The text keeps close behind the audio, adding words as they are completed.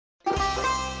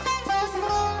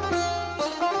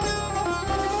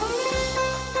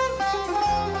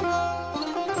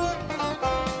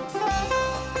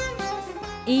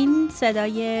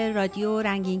صدای رادیو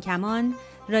رنگین کمان،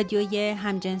 رادیوی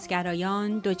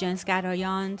همجنسگرایان،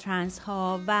 دوجنسگرایان، ترنس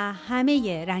ها و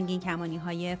همه رنگین کمانی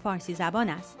های فارسی زبان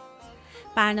است.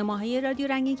 برنامه های رادیو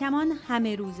رنگین کمان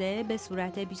همه روزه به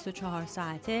صورت 24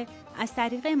 ساعته از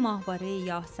طریق ماهواره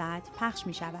یاهصد پخش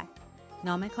می شود.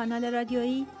 نام کانال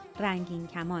رادیویی رنگین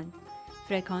کمان،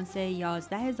 فرکانس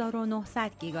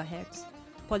 11900 گیگاهرتز،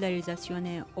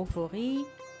 پولاریزاسیون افقی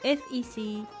FEC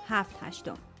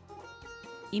 7/8.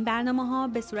 این برنامه ها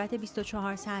به صورت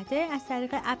 24 ساعته از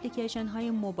طریق اپلیکیشن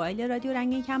های موبایل رادیو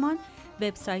رنگین کمان،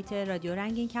 وبسایت رادیو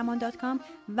رنگین کمان.com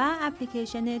و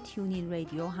اپلیکیشن تیونین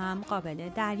رادیو هم قابل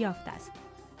دریافت است.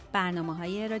 برنامه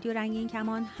های رادیو رنگین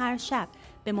کمان هر شب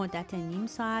به مدت نیم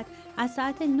ساعت از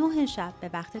ساعت 9 شب به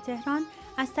وقت تهران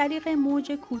از طریق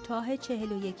موج کوتاه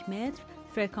 41 متر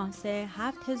فرکانس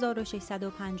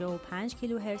 7655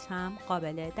 کیلوهرتز هم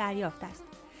قابل دریافت است.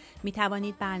 می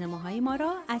توانید برنامه‌های ما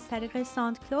را از طریق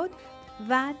ساوند کلود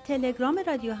و تلگرام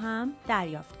رادیو هم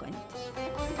دریافت کنید.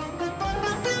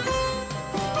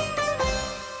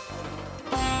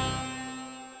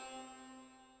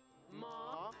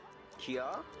 ما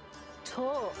کیا؟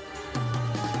 تو.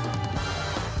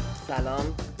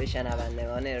 سلام به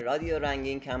شنوندگان رادیو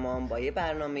رنگین کمان با یه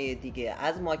برنامه دیگه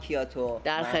از ماکیاتو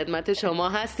در خدمت شما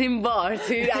هستیم با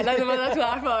آرتیر. الان اومدم تو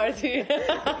حرف آرتیر.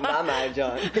 من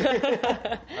مرجان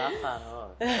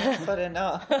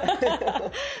فرنا.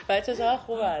 بچه چقدر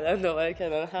خوبه الان دوباره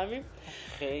کنار همین.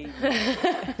 خیلی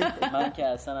من که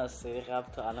اصلا از سری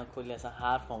قبل تا الان کلی اصلا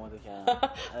حرف آماده کردم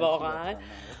واقعا.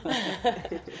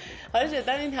 حالا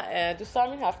جدا این دوست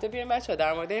دارم این هفته بیاریم بچه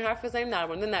در مورد این حرف بزنیم، در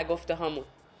مورد نگفته هامون.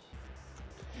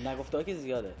 نگفته ها که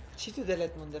زیاده. چی تو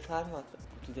دلت مونده فرهاد؟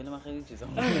 تو دل من خیلی چیزا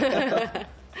مونده.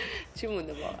 چی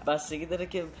مونده واقعا؟ بستگی داره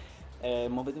که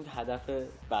ما بدونیم که هدف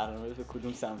برنامه به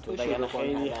کدوم سمت تو وگرنه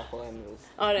خیلی امروز.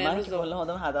 آره من امروز که کلا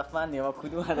آدم هدفمندیم و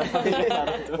کدوم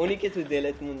هدف اونی که تو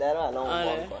دلت مونده رو الان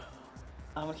عنوان کن.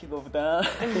 اما که گفتم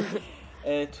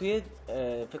توی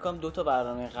فکر کنم 2 تا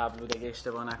برنامه قبل بود اگه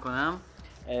اشتباه نکنم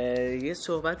یه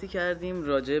صحبتی کردیم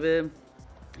راجع به،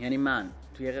 یعنی من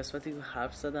توی قسمتی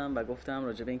حرف زدم و گفتم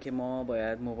راجع به اینکه ما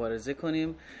باید مبارزه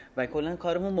کنیم و کلا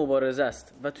کارمون مبارزه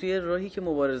است و توی راهی که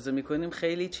مبارزه میکنیم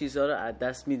خیلی چیزها رو از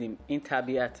دست میدیم. این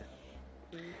طبیعته،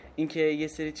 اینکه یه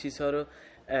سری چیزها رو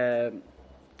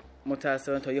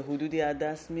متأسفانه تا یه حدودی از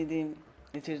دست میدیم،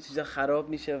 یه سری چیزا خراب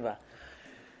میشه و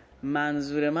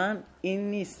منظور من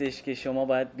این نیستش که شما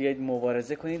باید بیاید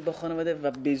مبارزه کنید با خانواده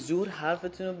و به زور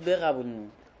حرفتون رو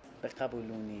بقبولونید.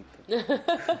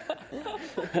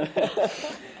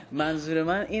 منظور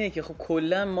من اینه که خب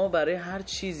کلا ما برای هر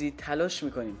چیزی تلاش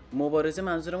میکنیم. مبارزه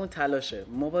منظورمون تلاشه.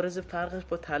 مبارزه فرقش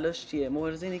با تلاش چیه؟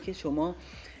 مبارزه اینه که شما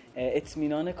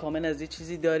اطمینان کامل از یه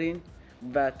چیزی دارین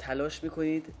و تلاش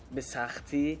میکنید به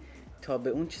سختی تا به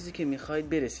اون چیزی که میخواید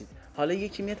برسید. حالا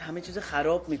یکی میاد همه چیز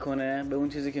خراب میکنه به اون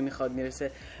چیزی که میخواد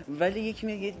میرسه، ولی یکی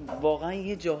میاد واقعا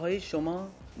یه جاهای شما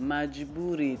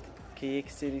مجبورید که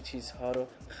یک سری چیزها رو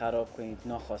خراب کنید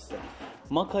ناخواسته.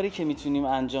 ما کاری که میتونیم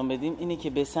انجام بدیم اینه که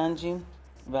بسنجیم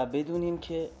و بدونیم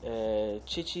که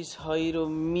چه چیزهایی رو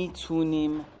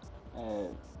میتونیم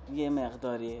یه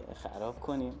مقداری خراب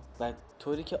کنیم و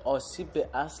طوری که آسیب به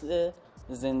اصل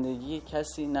زندگی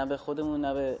کسی نه به خودمون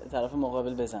نه به طرف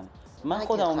مقابل بزنه. من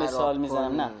خودم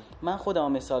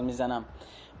مثال میزنم.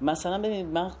 مثلا ببینید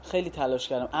من خیلی تلاش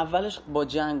کردم. اولش با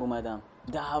جنگ اومدم،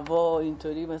 دعوا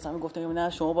اینطوری مثلا گفتم نه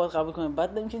شما باید قبول کنید،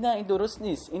 بعد دیدم که نه این درست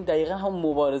نیست، این دقیقاً هم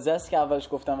مبارزه است که اولش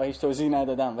گفتم و هیچ توضیحی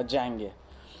ندادم و جنگه.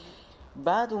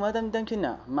 بعد اومدم دیدم که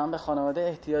نه، من به خانواده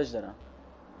احتیاج دارم،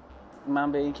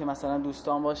 من به این که مثلا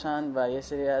دوستان باشن و یه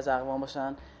سری از اقوام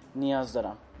باشن نیاز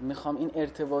دارم، میخوام این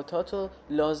ارتباطات رو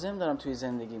لازم دارم توی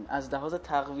زندگیم از لحاظ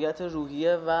تقویت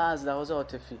روحیه و از لحاظ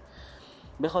عاطفی.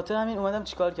 به خاطر همین اومدم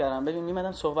چیکار کردم؟ ببین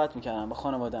میمدم صحبت میکردم با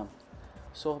خانواده‌ام،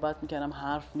 صحبت میکردم،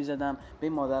 حرف میزدم. به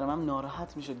مادرم هم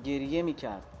ناراحت میشد، گریه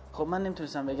میکرد. خب من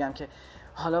نمیتونستم بگم که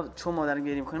حالا چون مادرم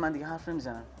گریه میکنه من دیگه حرف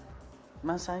نمیزنم.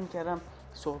 من سعی میکردم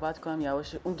صحبت کنم،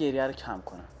 یواش اون گریه رو کم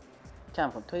کنم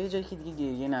تا یه جایی که دیگه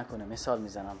گریه نکنه. مثال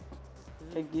میزنم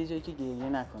که یه جایی که گریه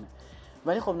نکنه،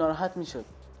 ولی خب ناراحت میشد.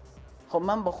 خب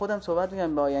من با خودم صحبت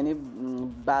میکنم، با یعنی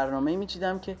برنامه‌ای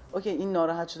میچیدم که اوکی این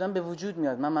ناراحت شدن به وجود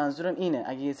میاد، من منظورم اینه،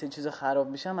 اگه یه سری چیزا خراب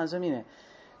میشه منظورم اینه.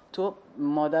 تو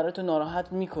مادرتو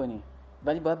ناراحت میکنی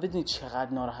ولی باید بدونی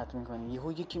چقدر ناراحت میکنی.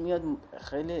 یهو یکی میاد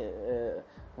خیلی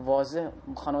واضح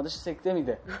خانواده‌اش سکته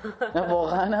میده. نه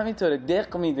واقعا همینطوره،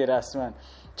 دق میده رسما،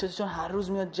 چون هر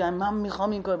روز میاد جمع من میخوام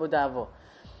این کار با دعوا.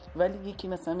 ولی یکی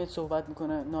مثلا میاد صحبت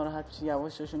میکنه، ناراحت میشه،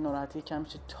 یواشش ناراحتی کم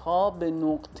میشه تا به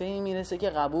نقطه‌ای میرسه که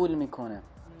قبول میکنه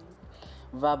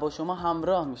و با شما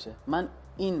همراه میشه. من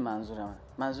این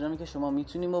منظورمه که شما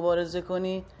میتونی مبارزه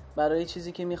کنی برای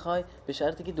چیزی که میخوای، به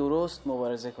شرطی که درست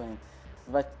مبارزه کنی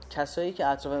و کسایی که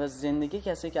اطراف زندگی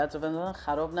کسایی که اطراف دارن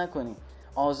خراب نکنی،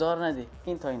 آزار ندی.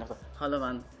 این تا این نقطه. حالا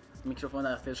من میکروفون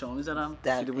در اختیار شما میذارم.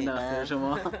 تریبون در اختیار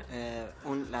شما.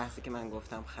 اون لحظه که من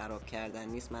گفتم خراب کردن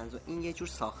نیست، منظور این یه جور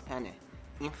ساختنه.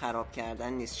 این خراب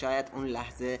کردن نیست. شاید اون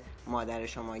لحظه مادر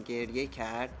شما گریه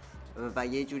کرد و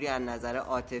یه جوری از نظر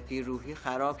عاطفی روحی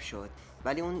خراب شد،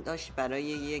 ولی اون داشت برای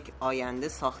یک آینده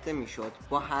ساخته میشد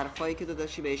با حرفایی که تو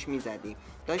داشتی بهش میزدی،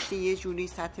 داشتی یه جوری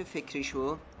سطح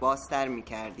فکریشو بازتر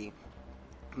میکردی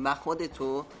و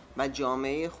خودتو و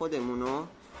جامعه خودمونو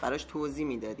براش توضیح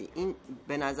میدادی. این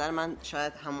به نظر من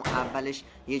شاید همون اولش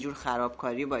یه جور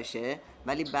خرابکاری باشه،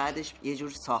 ولی بعدش یه جور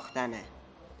ساختنه.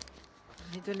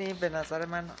 میدونی به نظر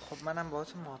من، خب منم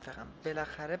باهاتون موافقم،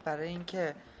 بالاخره برای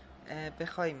اینکه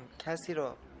بخوایم کسی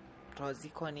رو راضی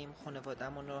کنیم،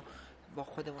 خانواده‌مون رو با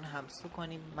خودمون همسو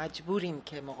کنیم، مجبوریم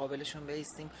که مقابلشون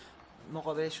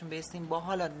بیستیم با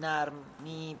حالا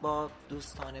نرمی، با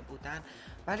دوستانه بودن،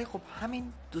 ولی خب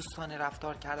همین دوستانه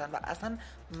رفتار کردن و اصلا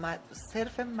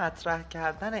صرف مطرح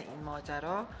کردن این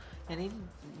ماجرا، یعنی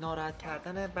ناراحت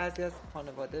کردن بعضی از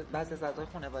اعضای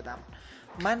خانواده‌مون.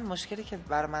 من مشکلی که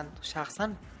بر من شخصا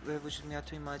به وجود میاد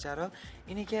توی این ماجرا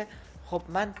اینه که خب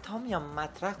من تا میام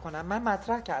مطرح کنم، من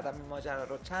مطرح کردم این ماجرا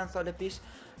رو چند سال پیش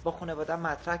با خانواده‌ام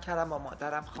مطرح کردم، با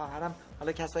مادرم، خواهرم،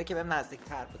 حالا کسایی که بهم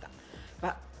نزدیک‌تر بودن،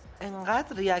 و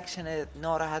انقدر ریاکشن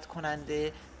ناراحت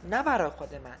کننده، نه برای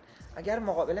خود من، اگر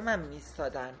مقابل من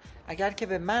میستادن، اگر که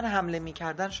به من حمله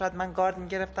میکردن، شاید من گارد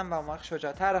میگرفتم و اون وقت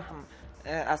شجاعتر هم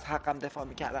از حقم دفاع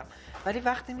میکردم، ولی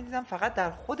وقتی میدیدم فقط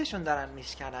در خودشون دارن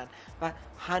میشکنن و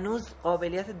هنوز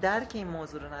قابلیت درک این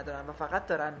موضوع رو ندارن و فقط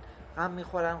دارن غم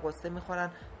میخورن، قصه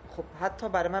میخورن. خب حتی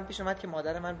برای من پیش اومد که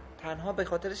مادر من تنها به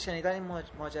خاطر شنیدن این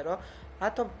ماجرا،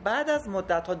 حتی بعد از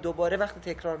مدت‌ها دوباره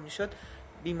وقتی تکرار میشد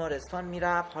بیمارستان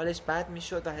میرفت، حالش بد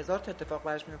میشد و هزار تا اتفاق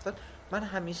براش میافتاد. من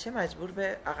همیشه مجبور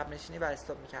به عقب نشینی و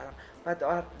استاپ میکردم و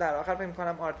در آخر فکر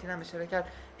میکنم آرتین هم اشاره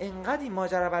کرد، انقدر این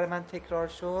ماجرا برای من تکرار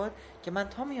شد که من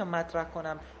تا میام مطرح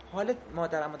کنم حال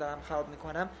مادرمو دارم خراب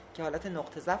میکنم که حالت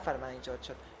نقطه ضعف برای من ایجاد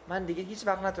شد. من دیگه هیچ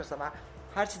وقت نتونستم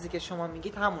هر چیزی که شما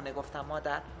میگید همونه، گفتم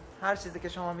مادر هر چیزی که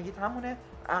شما میگید همونه،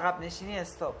 عقب نشینی،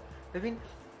 استاپ. ببین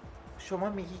شما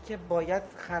میگی که باید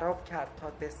خراب کرد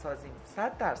تا بسازیم، 100%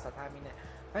 همینه،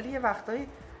 ولی یه وقتایی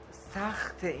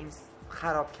سخت این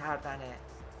خراب کردنه،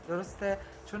 درسته؟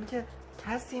 چون که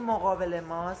کسی مقابل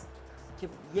ماست که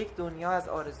یک دنیا از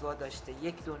آرزوها داشته،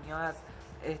 یک دنیا از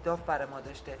اهداف برای ما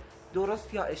داشته،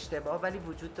 درست یا اشتباه ولی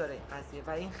وجود داره این قضیه و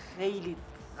این خیلی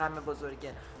غم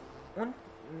بزرگه. اون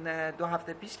 2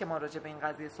 هفته پیش که ما راجع به این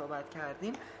قضیه صحبت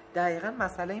کردیم، دقیقاً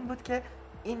مسئله این بود که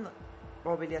این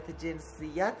قابلیت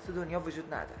جنسیت تو دنیا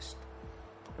وجود نداشت.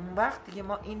 اون وقت دیگه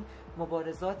ما این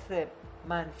مبارزات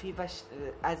منفی و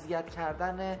اذیت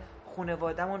کردن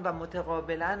خانواده‌مون و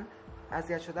متقابلاً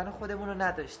اذیت شدن خودمون رو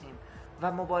نداشتیم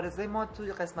و مبارزه ما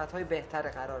توی قسمت‌های بهتر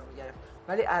قرار می‌گرفت.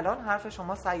 ولی الان حرف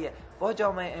شما صحیحه، با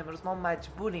جامعه امروز ما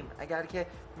مجبوریم، اگر که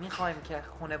می‌خوایم که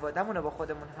خانواده‌مون رو با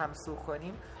خودمون همسو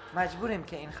کنیم، مجبوریم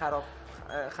که این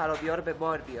خرابی‌ها رو به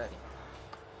بار بیاریم.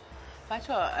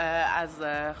 بچه‌ها از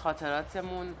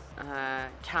خاطراتمون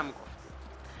کم گفتیم.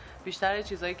 بیشتر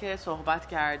چیزایی که صحبت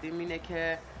کردیم اینه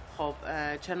که خب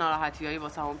چه ناراحتیایی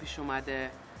واسمون پیش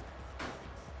اومده،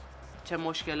 چه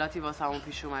مشکلاتی واسمون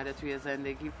پیش اومده توی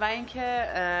زندگی و اینکه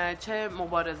چه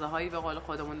مبارزه هایی به قول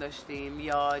خودمون داشتیم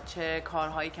یا چه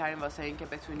کارهایی کردیم واسه اینکه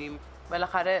بتونیم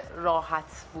بالاخره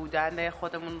راحت بودن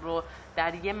خودمون رو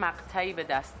در یه مقطعی به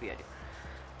دست بیاریم.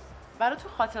 برای تو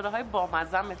خاطره های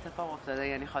بامزه اتفاق افتاده؟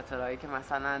 یعنی خاطره هایی که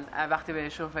مثلا وقتی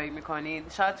بهشون فکر میکنین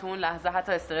شاید تو اون لحظه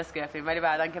حتی استرس گرفتین ولی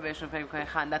بعدن که بهشون فکر میکنین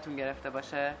خندتون گرفته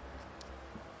باشه؟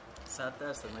 100%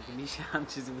 مگه میشه هم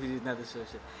چیزی وجود نداشته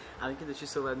باشه؟ همین که داشتی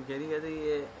صحبت می‌کردی یاد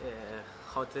یه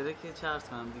خاطره که چه عرض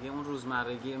کنم دیگه، اون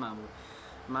روزمرگی من بود.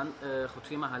 من خب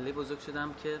توی محله بزرگ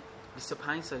شدم که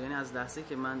 25 سال، یعنی از لحظه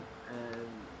که من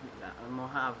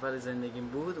ماه اول زندگیم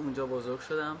بود اونجا بزرگ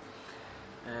شدم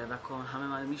و همه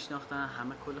منو میشناختن،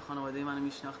 همه کل خانواده منو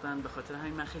میشناختن. به خاطر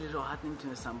همین من خیلی راحت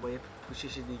نمیتونستم با یه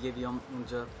پوشش دیگه بیام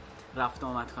اونجا رفت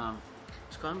آمد کنم.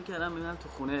 چیکار میکردم؟ میمدم تو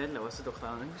خونه لباس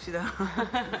دخترانه میپوشیدم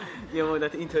یه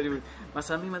مدت اینطوری بود،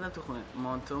 مثلا میمدم تو خونه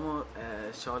مانتوم و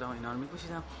شالم و اینا رو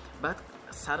میپوشیدم، بعد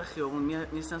سر خیابون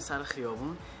میرسیدم، سر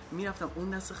خیابون میرفتم اون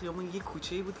دست خیابون یه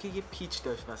کوچه‌ای بود که یه پیچ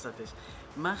داشت وسطش.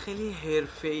 من خیلی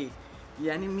حرفه‌ای،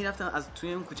 یعنی میرفتم از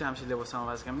توی اون کوچه همیشه لباسامو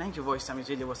عوض کنم، نه اینکه وایسام یه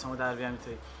جای لباسامو در بیارم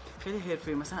اینطوری. خیلی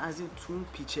حرفه‌ای، مثلا از این تو اون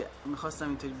پیچه می‌خواستم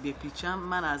اینطوری بپیچم،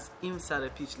 من از این سر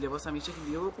پیچ لباسم یه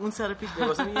شکلی بود، اون سر پیچ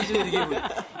لباسم یه جور دیگه بود.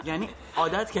 یعنی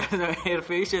عادت کردم،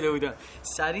 حرفه‌ای شده بودم،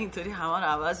 سری اینطوری همه رو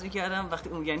عوض می‌کردم. وقتی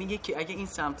اون یعنی یکی اگه این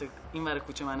سمت این ور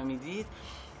کوچه منو میدید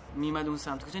میمد اون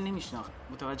سمت کوچه نمیشناخت،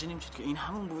 متوجه نمیشد که این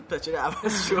همون بود تا چرا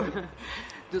عوض شد.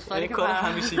 دوستانی که کار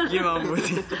همیشگی من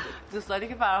بود. دوستانی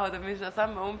که فرهاد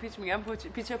میشناسن به اون پیچ میگن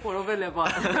پیچ پرو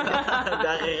لباس.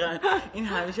 دقیقاً این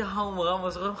همیشه همون موقع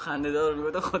واسه خودم خنده‌دار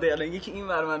بود. خدای الان یکی این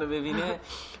ور منو ببینه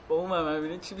با اون ور منو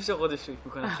ببینه چی پیش خودش فکر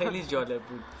میکنه. خیلی جالب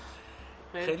بود.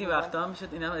 خیلی وقتا هم میشد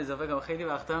اینم اضافه کنم، خیلی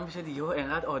وقتا هم میشد یهو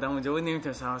انقدر آدم اونجا بود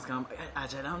نمیتونستم عوض کنم،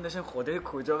 عجله هم داشتم خدای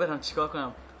کجا برم چیکار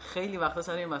کنم. خیلی وقتا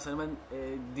سر این مسئله من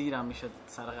دیرم میشد،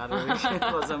 سر قراری که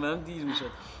واسم برم دیر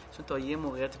میشد، چون تا یه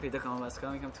موقعیت پیدا کنم عوض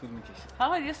کنم یکم طول میکشه.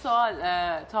 فقط یه سوال،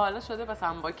 تا حالا شده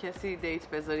مثلا با کسی دیت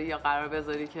بذاری یا قرار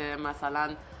بذاری که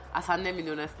مثلا اصلا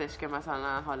نمیدونستش که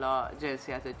مثلا حالا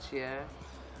جنسیتت چیه؟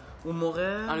 اون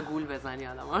موقع آره گول بزنی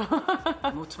آدم.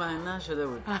 مطمئنا شده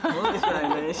بود،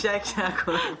 مطمئنا، شک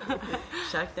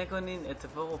نکنین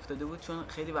اتفاق افتاده بود. چون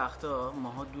خیلی وقتا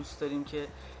ماها دوست داریم که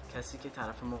کسی که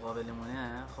طرف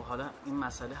مقابلمونه، خب حالا این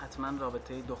مسئله حتما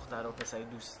رابطه دختر و پسر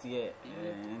دوستی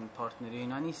این پارتنری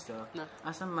اینا نیست،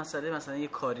 اصلا مسئله مثلا یه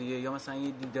کاریه یا مثلا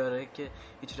یه دیداره که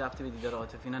هیچ ربطی به دیدار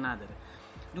عاطفی اینا نداره.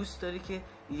 دوست داری که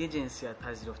یه جنسیت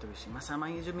پذیرفته بشی. مثلا من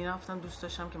یه جا میرفتم دوست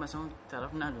داشتم که مثلا اون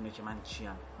طرف ندونه که من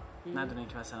چیم، ندونه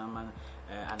که مثلا من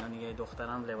الان یه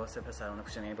دخترم لباس پسرانه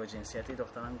پوشیدم، یعنی با جنسیت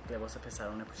دخترم لباس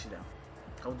پسرانه پوشیدم.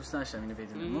 خب دوست داشتم اینو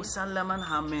بدونم. مسلما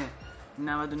همه 99%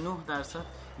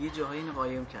 یه جاهایی اینو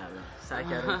قایم کردم، سعی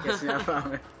کردم کسی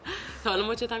نفهمه. تا حالا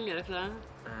مچت هم گرفتن؟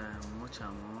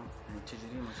 مچمو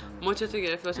چجوری مچتو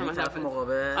گرفت باشم مثلا طرف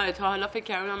مقابل؟ آره تا حالا فکر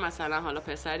کردم مثلا حالا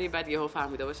پسری بعد یهو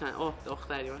فهمیده باشن اوه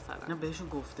دختری مثلا. نه بهشون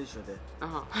گفته شده.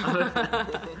 آها.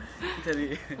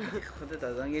 اینطوری خودت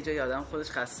از اون یه جای آدم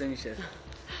خودش خسته میشه.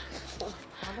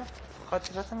 حالا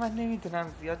خاطرات من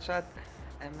نمیدونم زیاد شاید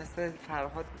مثل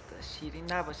فرهاد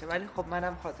شیرین نباشه، ولی خب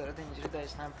منم خاطرات اینجوری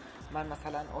داشتم. من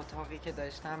مثلا اتاقی که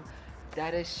داشتم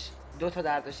درش 2 تا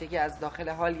در داشت، یکی از داخل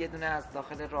هال، یه دونه از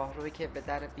داخل راهروی که به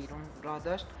در بیرون راه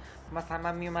داشت. مثلا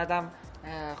من می اومدم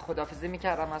خداحافظی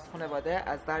میکردم از خانواده،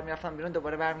 از در میرفتم بیرون،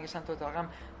 دوباره برمیگشتم تو اتاقم،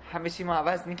 همه چیمو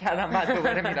عوض میکردم، بعد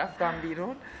دوباره میرفتم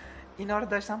بیرون. اینا رو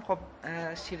داشتم. خب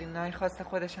شیرینای خاص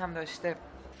خودش هم داشته.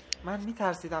 من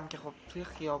میترسیدم که خب توی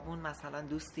خیابون مثلا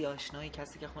دوستی آشنایی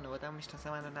کسی که خانواده‌ام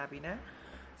میشناسه منو نبینه.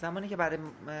 زمانی که برای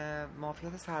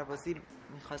معافیت سربازی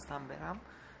میخواستم برم،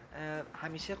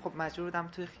 همیشه خب مجبور بودم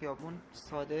توی خیابون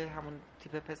ساده همون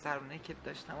تیپ پسرونه که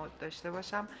داشته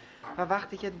باشم و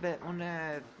وقتی که به اون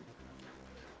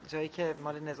جایی که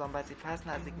مال نظام وظیفه هست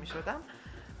نزدیک میشدم،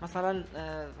 مثلا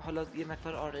حالا یه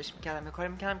مقدار آرایش میکردم، یه کاری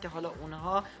میکردم که حالا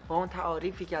اونها با اون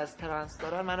تعاریفی که از ترنس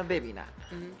دارن منو ببینن.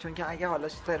 چون که اگه حالا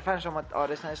صرفا شما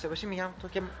آرایش نداشته باشی میگم تو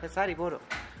که پسری برو،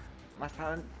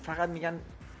 مثلا فقط میگن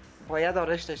باید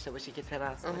آرایش داشته باشی که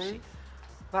ترنس باشی.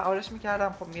 و آرایش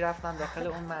میکردم. خب میرفتم داخل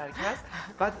اون مرکز،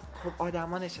 بعد خب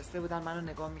آدما نشسته بودن منو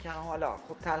نگاه میکردن، حالا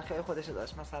خب تلخی‌های خودشو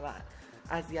داشت، مثلا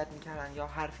اذیت میکردن یا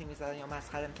حرفی میزدن یا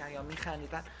مسخره میکردن یا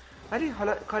میخندیدن، ولی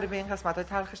حالا کاری به این قسمت‌های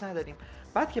تلخش نداریم.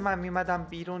 بعد که من میومدم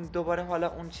بیرون دوباره حالا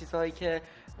اون چیزایی که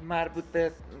مربوط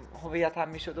به هویتم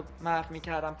میشد و محو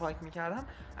میکردم، پاک میکردم،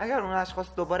 اگر اون اشخاص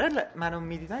دوباره منو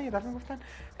میدیدن یه دفعه میگفتن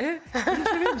این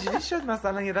چرا اینجوری شد،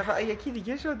 مثلا یه دفعه یکی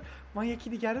دیگه شد، ما یکی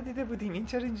دیگه رو دیده بودیم، این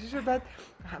چرا اینجوری شد، بعد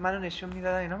منو نشون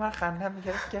میدادن اینا. من خندم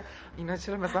میگرفت که اینا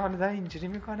چرا مثلا دارن اینجوری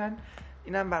میکنن.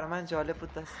 اینم برای من جالب بود.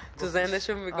 تو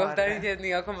ذهنشون میگفتن که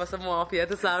نگاه کن واسه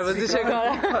معافیت سربازی چه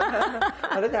کاره.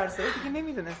 حالا در صورتی که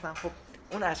نمیدونستم خب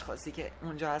اون اشخاصی که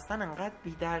اونجا هستن انقدر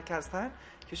بی‌درک هستن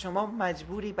که شما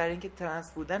مجبوری برای اینکه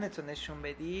ترنس بودنتو نشون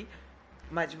بدی،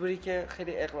 مجبوری که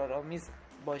خیلی اقرارآمیز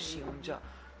باشی اونجا.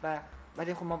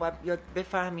 ولی خب ما باید یاد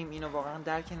بفهمیم اینو، واقعا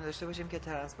درک نداشته باشیم که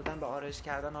ترنس بودن به آرایش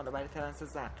کردن، حالا برای ترنس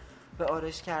زن به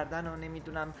آرایش کردن و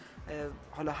نمیدونم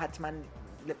حالا حتما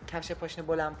کفش پاشنه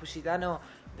بلند پوشیدن و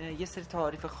یه سری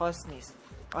تعاریف خاص نیست.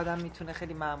 آدم میتونه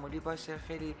خیلی معمولی باشه،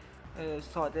 خیلی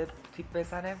ساده تیپ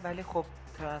بزنه، ولی خب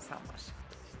ترنس هم باشه.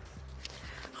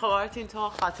 خب آرتین تو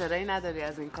خاطره‌ای نداری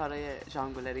از این کارهای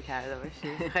ژانگولری کرده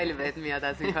باشی؟ خیلی بهت میاد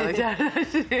از این کارا کرده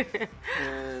باشی.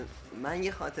 من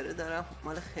یه خاطره دارم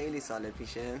مال خیلی سال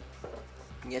پیشه.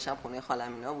 یه شب خونه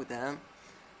خالم اینا بودم،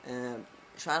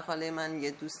 شوهر خاله من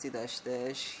یه دوستی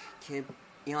داشتش که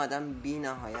این آدم بی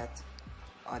نهایت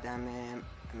آدم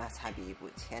مذهبی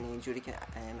بود، یعنی اینجوری که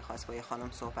میخواست با یه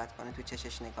خانم صحبت کنه تو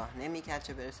چشش نگاه نمیکرد،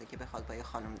 چه برسه که بخواد با یه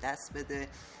خانم دست بده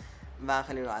و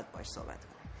خیلی راحت باش صحبت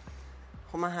کنه.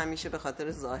 خب من همیشه به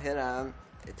خاطر ظاهرم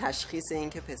تشخیص این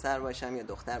که پسر باشم یا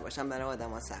دختر باشم برای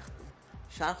آدما سخت بود.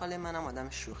 شوهر خاله منم آدم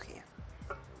شوخیه،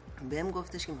 بهم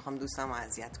گفتش که میخوام دوستمو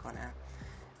اذیت کنم،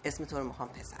 اسم تو رو میخوام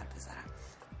پسر بذارم.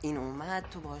 این اومد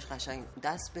تو باهاش قشنگ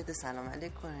دست بده سلام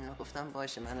علیک کن اینا. گفتم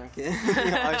باشه، منم که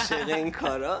عاشق این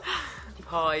کارا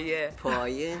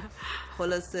پایه.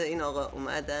 خلاصه این آقا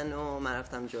اومدن و من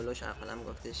رفتم جلو، شوهر خالم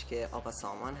گفتش که آقا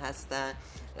سامان هستن،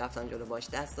 رفتم جلو باش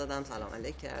دست دادم سلام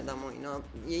علیک کردم و اینا.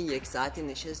 یک ساعتی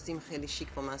نشستیم، خیلی شیک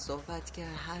با من صحبت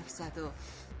کرد، حرف زد و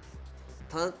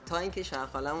تا اینکه شوهر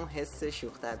خالم اون حس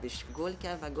شوخ طبعیش گل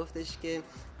کرد و گفتش که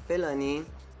فلانی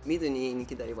میدونی اینی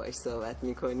که داری باش صحبت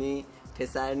میکنی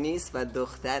پسر نیست و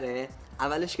دختره.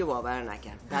 اولش که باور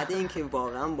نکرد، بعد اینکه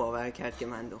واقعا باور کرد که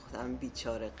من دخترم،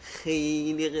 بیچاره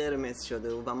خیلی قرمز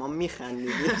شده بود و ما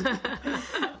میخندیدیم.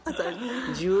 اصلا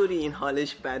جوری این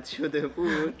حالش بد شده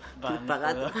بود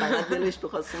فقط دلش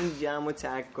بخواست اون جمع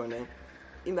ترک کنه.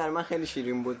 این برای من خیلی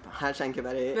شیرین بود، هرچند که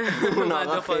برای اون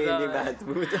آقا خیلی بد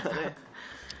بود.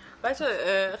 بچه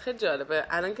خیلی جالبه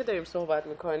الان که داریم صحبت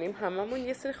میکنیم هممون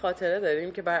یه سری خاطره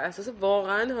داریم که بر اساس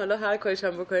واقعا حالا هر کاریش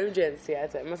هم بکنیم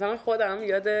جنسیته. مثلا خودم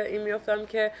یاد این میافتم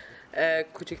که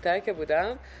کوچیک‌تر که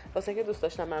بودم واسه که دوست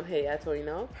داشتم من هیئت و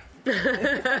اینا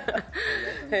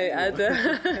هیئت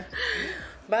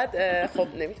بعد خب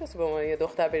نمیتونستی با ما یه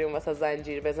دختر بریم واسه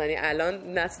زنجیر بزنی.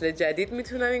 الان نسل جدید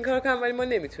میتونن این کارو کنن ولی ما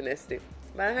نمیتونستیم.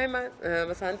 برای همین من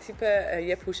مثلا تیپ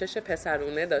یه پوشش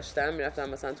پسرونه داشتم، میرفتم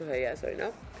مثلا تو هیئت و اینا.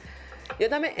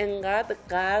 یادم انقدر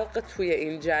غرق توی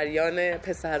این جریان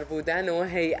پسر بودن و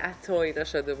هیئت و اینا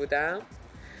شده بودم.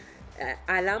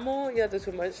 علمو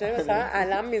یادتون باشه مثلا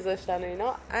علم میذاشتن و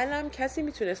اینا، علم کسی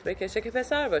میتونست بکشه که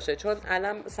پسر باشه چون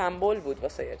علم سمبل بود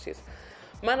واسه یه چیز.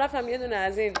 من رفتم یه دونه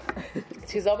از این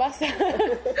چیزا بستم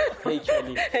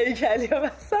هیکلی ها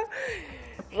بستم،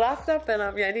 رفتم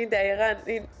برم، یعنی دقیقاً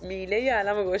این میله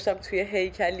علمو گذاشتم توی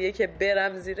هیکلیه که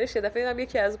برم زیرش. یه دفعه دیدم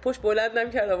یکی از پشت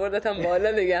بلندم کرد آوردتم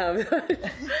بالا نگهم داشت.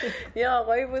 یه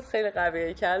آقایی بود خیلی قوی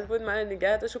هیکل بود، من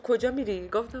نگه داشت. کجا میری؟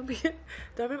 گفتم بیا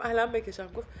دارم علم بکشم.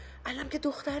 گفت علم که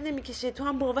دختر نمیکشه، تو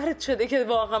هم باورت شده که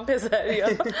واقعا پسری ها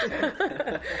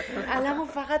علمو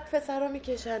فقط پسرا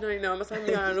میکشن و اینا، مثلا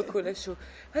میارن رو کولشون.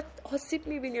 بعد آسیب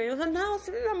میبینی؟ مثلا نه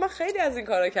آسیب نمیبینم، من خیلی از این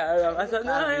کارا کردم،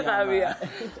 مثلا نه قویه.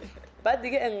 بعد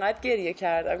دیگه انقدر گریه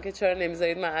کردم که چرا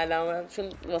نمیذارید من علمم، چون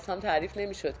واسم تعریف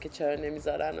نمیشد که چرا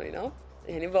نمیذارن و اینا.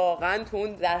 یعنی واقعا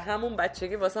تو در همون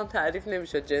بچگی واسم تعریف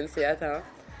نمیشد جنسیتم.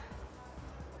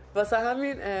 واسه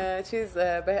همین چیز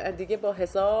دیگه با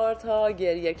 1000 تا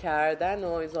گریه کردن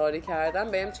و زاری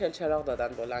کردن بهم چلچراغ دادن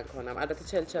بلند کنم. البته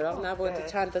چلچراغ نبود،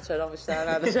 چند تا چراغ بیشتر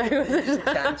نداشتم.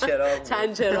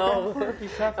 چند چراغ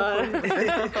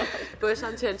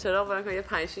گوشم چلچراغ بلند کنم، یه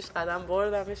 5-6 قدم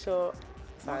بردمش و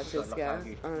فرچیز کرد.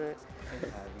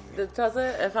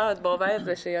 تازه فقط باورت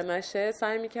بشه یا نشه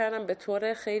سعی میکردم به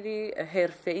طور خیلی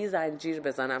حرفه‌ای زنجیر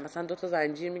بزنم. مثلا 2 تا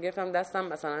زنجیر میگرفتم دستم،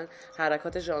 مثلا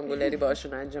حرکات ژانگولری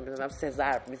باشون انجام میدادم، 3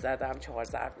 ضرب میزدم، 4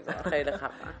 ضرب میزدم، خیلی خفن.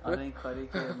 آره این کاری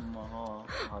که ماها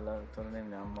حالا تو رو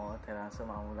نمیدونم ما ترنس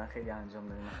معمولا خیلی انجام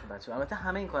دادیم وقتی بچه‌ها. البته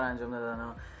همه این کار انجام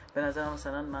دادن. به نظرم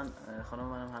مثلا من خانم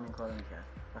منم همین کارو میکرد.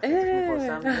 وقتی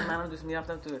میپرسم منم دوست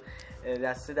میرفتم تو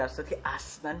دسته درصد که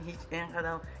اصلا هیچ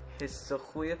اینقدر حس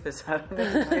خوی پسر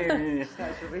نمیبینی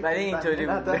ولی اینطوری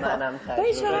بود. منم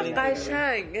تجربه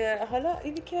قشنگ. حالا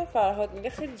اینی که فرهاد میگه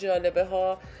خیلی جالبه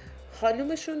ها،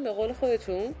 خانومشون به قول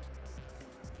خودتون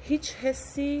هیچ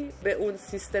حسی به اون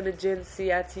سیستم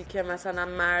جنسیتی که مثلا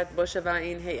مرد باشه و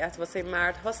این هیئت واسه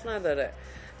مرد هاست نداره،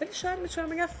 ولی شاید میتونم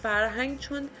بگم فرهنگ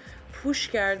چون پوش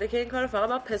کرده که این کارو فقط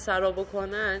باید پسرا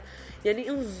بکنن، یعنی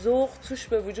اون ذوق توش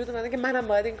به وجود اومده که منم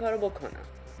باید این کارو بکنم.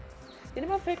 یعنی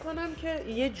من فکر کنم که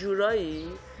یه جورایی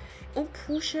اون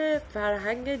پوش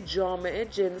فرهنگ جامعه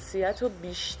جنسیت رو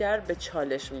بیشتر به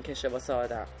چالش میکشه واسه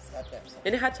آدم.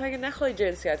 یعنی حتی اگه نخوای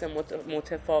جنسیت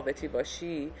متفاوتی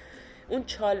باشی اون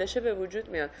چالشه به وجود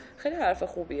میاد. خیلی حرف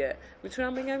خوبیه.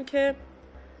 میتونم بگم که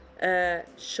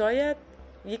شاید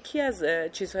یکی از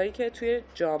چیزهایی که توی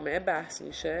جامعه بحث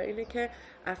میشه اینه که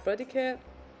افرادی که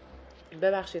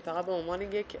ببخشید فقط به عنوان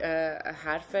یک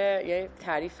حرف یا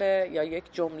تعریف یا یک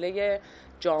جمله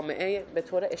جامعه به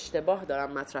طور اشتباه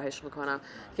دارم مطرحش میکنم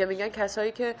که میگن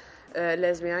کسایی که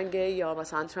لزبیان، گی یا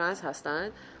مثلا ترنس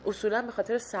هستن اصولا به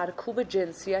خاطر سرکوب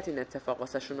جنسیت این اتفاق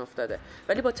واسهشون افتاده،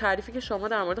 ولی با تعریفی که شما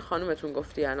در مورد خانومتون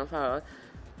گفتی الان فرهاد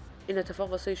این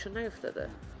اتفاق واسه ایشون نیفتاده.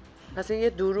 پس این یه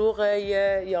دروغه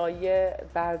یا یه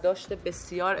برداشت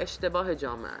بسیار اشتباه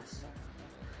جامعه است.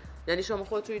 یعنی شما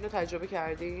خودتون اینو تجربه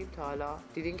کردین تا حالا؟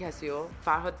 دیدین کسیو؟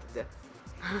 فرهاد دیده.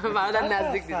 فرهاد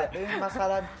نزدیک دیده.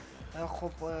 مثلا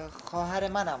خب خواهر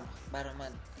منم برای من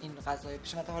این قضیه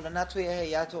پیش اومده، حالا نه توی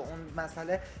هیئت و اون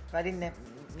مسئله ولی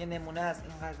یه نمونه از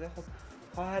این قضیه. خب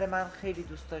خواهر من خیلی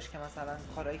دوست داشت که مثلا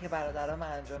کارهایی که برادرام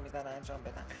انجام میدن انجام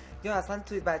بدن، یا اصلا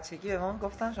توی بچگی به ما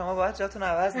گفتن شما باید جاتون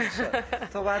عوض میشه،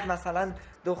 تو باید مثلا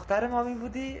دختر ما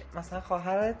میبودی، مثلا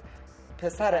خواهرت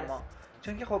پسر ما.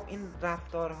 چون که خب این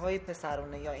رفتارهای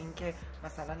پسرونه، یا این که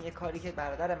مثلا یه کاری که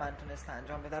برادر من تونست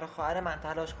انجام بده رو خواهر من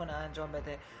تلاش کنه انجام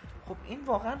بده، خب این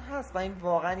واقعا هست و این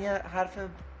واقعا یه حرف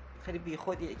خیلی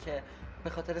بیخودیه که به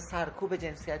خاطر سرکوب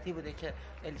جنسیتی بوده که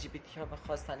LGBT ها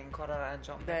بخواستن این کارا رو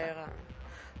انجام بدن. دقیقاً.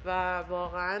 و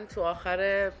واقعا تو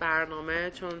آخر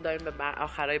برنامه، چون داریم به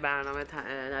آخرای برنامه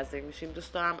نزدیک میشیم،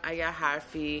 دوست دارم اگر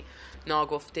حرفی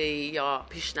ناگفته‌ای یا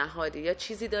پیشنهادی یا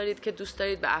چیزی دارید که دوست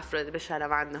دارید به افراد، به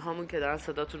شنونده هامون که دارن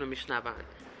صداتون رو میشنون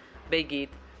بگید،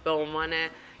 به عنوان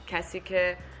کسی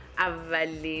که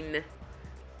اولین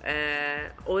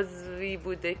عضوی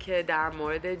بوده که در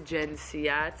مورد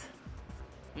جنسیت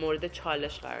مورد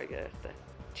چالش قرار گرفته،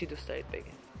 چی دوست دارید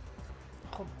بگید؟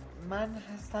 خب من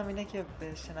حسم اینه که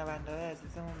به شنونده های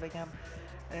عزیزمون بگم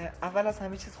اول از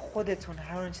همه چیز خودتون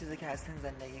هر اون چیزی که هستین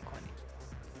زندگی کنید،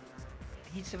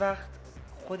 هیچ وقت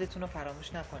خودتون رو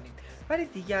فراموش نکنید ولی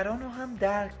دیگران رو هم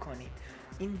درک کنید.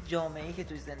 این جامعه‌ای که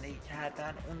توی زندگی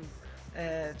کردن، اون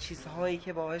چیزهایی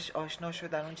که باهاش آشنا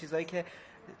شدن، اون چیزهایی که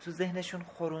تو ذهنشون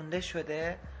خورونده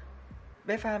شده،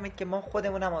 بفهمید که ما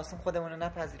خودمون هم آسون خودمون رو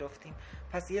نپذیرفتیم،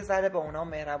 پس یه ذره با اونا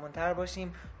مهربون‌تر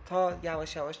باشیم تا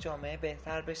یواش یواش جامعه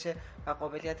بهتر بشه و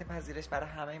قابلیت پذیرش برای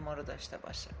همه ما رو داشته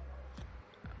باشه.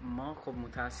 ما خب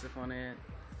متاسفانه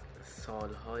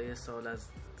سالهای سال از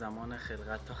زمان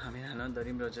خلقت تا همین الان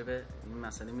داریم راجع به این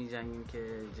مسئله می‌جنگیم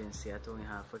که جنسیت و این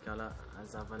حرفا که حالا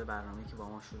از اول برنامه‌ای که با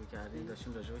ما شروع کردیم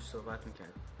داشتیم راجعش صحبت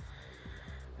می‌کردیم،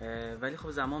 ولی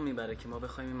خب زمان میبره که ما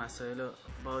بخوایم این مسائل رو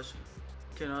باش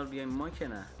کنار بیایم. ما که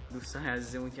نه، دوستان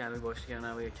عزیزمون که همه باش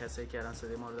کنار و یا کسایی که الان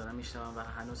صدای ما رو دارن میشنون و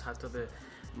هنوز حتی به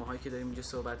ماهایی که داریم اینجا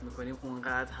صحبت میکنیم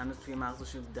اونقدر هنوز توی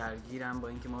مغزشون درگیرن با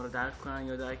اینکه ما رو درک کنن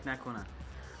یا درک نکنن.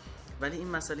 ولی این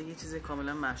مسئله یه چیز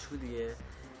کاملا مشهودیه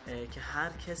که هر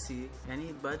کسی،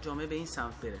 یعنی باید جامعه به این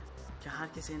سمت بره که هر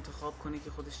کسی انتخاب کنه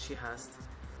که خودش چی هست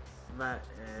و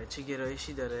چه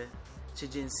گرایشی داره، چه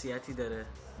جنسیتی داره.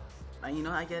 و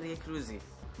اینا اگر یک روزی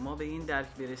ما به این درک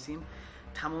برسیم،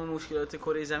 تمام مشکلات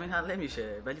کره زمین حل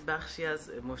نمیشه ولی بخشی از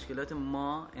مشکلات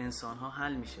ما انسان ها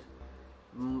حل میشه.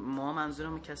 ما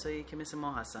منظورم کسایی که مثل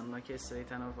ما هستن، اونا که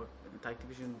استریتن و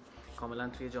تکلیفشون کاملا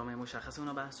توی جامعه مشخصه،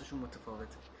 اونا بحثشون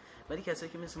متفاوته. ولی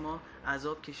کسایی که مثل ما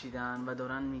عذاب کشیدن و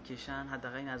دارن میکشن،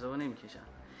 حداقل این عذابو نمیکشن.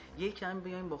 یکم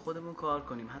بیایم با خودمون کار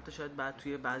کنیم. حتی شاید بعد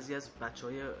توی بعضی از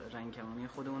بچهای رنگ کمانی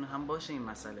خودمون هم باشه این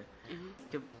مسئله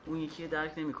که اون یکی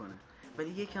درک نمیکنه، ولی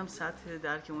یکم سطح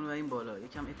درکمون رو ببریم بالا،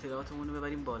 یکم اطلاعاتمون رو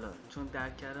ببریم بالا، چون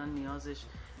درک کردن نیازش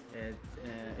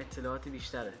اطلاعات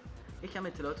بیشتره. یکم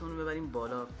اطلاعاتمون رو ببریم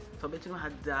بالا تا بتونیم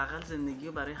حداقل زندگی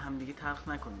رو برای همدیگه تلخ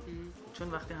نکنیم.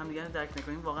 چون وقتی همدیگه رو درک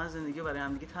نکنیم واقعا زندگی رو برای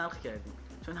همدیگه تلخ کردیم.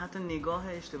 چون حتی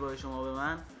نگاه اشتباه شما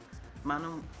به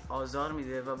منو آزار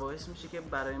میده و باعث میشه که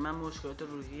برای من مشکلات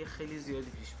روحی خیلی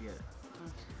زیادی پیش بیاره.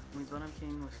 امیدوارم که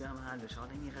این مشکل هم حل بشه.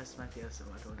 حالا این قسمتی از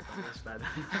صحبت رو بعدا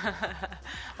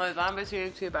امیدوارم بتونیم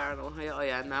توی برنامه‌های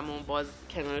آیندهمون باز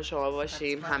کنار شما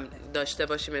باشیم، هم داشته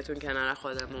باشیمتون کنار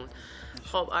خودمون.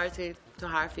 خب آرتین، تو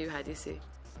حرفی حدیثی؟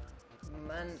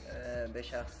 من به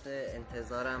شخص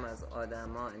انتظارم از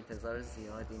آدما انتظار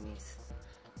زیادی نیست.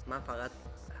 من فقط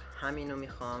همینو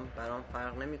میخوام، برام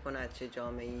فرق نمیکنه از چه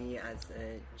جامعه‌ای، از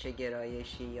چه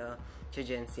گرایشی یا چه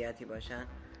جنسیتی باشن،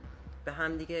 به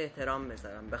همدیگه احترام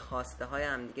بذارم، به خواسته های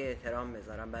همدیگه احترام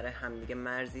بذارم، برای همدیگه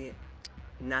مرزی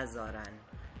نذارن.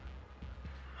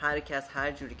 هر کس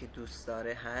هر جوری که دوست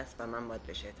داره هست و من باید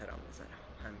بهش احترام بذارم.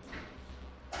 همین.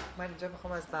 من اینجا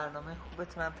میخوام از برنامه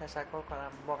خوبتونم تشکر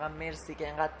کنم. واقعا مرسی که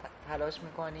اینقدر تلاش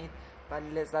میکنید ولی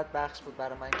لذت بخش بود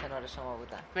برای من کنار شما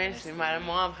بودن. مرسی. برای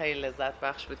ما هم خیلی لذت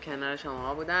بخش بود کنار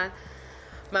شما بودن.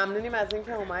 ممنونیم از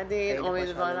اینکه اومدین.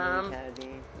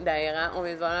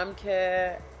 امیدوارم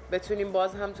که بتونیم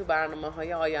باز هم تو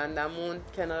برنامه‌های آیندهمون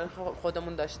کنار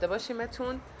خودمون داشته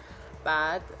باشیمتون.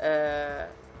 بعد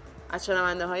از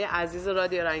شنونده‌های عزیز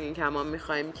رادیو رنگین کمان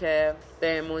می‌خوایم که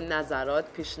بهمون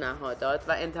نظرات، پیشنهادات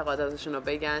و انتقاداتشون رو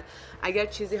بگن. اگر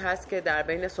چیزی هست که در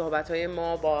بین صحبت‌های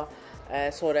ما با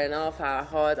سورنا،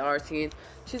 فرهاد، آرتین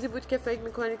چیزی بود که فکر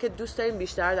می‌کنید که دوست دارین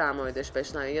بیشتر در موردش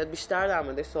بشنوین یا بیشتر در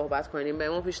موردش صحبت کنیم،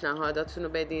 بهمون پیشنهاداتتون رو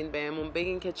بدین، بهمون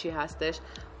بگین که چی هستش.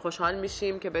 خوشحال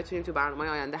میشیم که بتونیم تو برنامه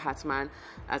آینده حتما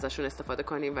ازشون استفاده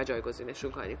کنیم و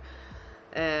جایگزینشون کنیم.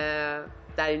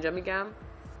 در اینجا میگم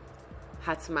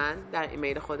حتما در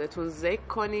ایمیل خودتون ذکر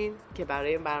کنین که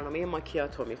برای برنامه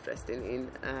ماکیاتو میفرستین این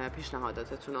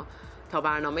پیشنهاداتتون رو. تا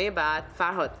برنامه بعد.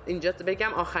 فرهاد اینجا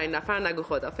بگم آخرین نفر نگو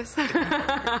خدافظ.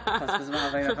 پس بذار من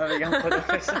اولین نفر بگم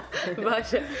خدافظ.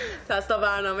 باشه. تا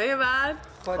برنامه بعد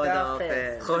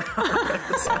خدافظ.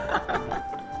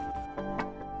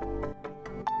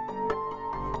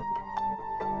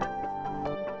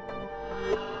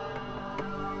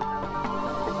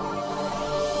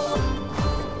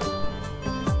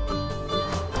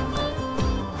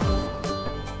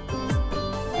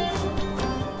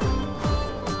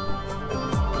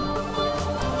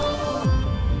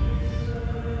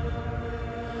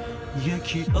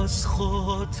 یکی از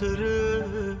خاطره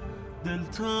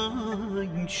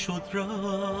دلتنگ شد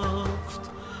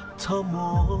رفت،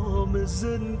 تمام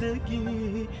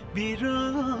زندگی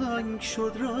بیرنگ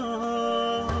شد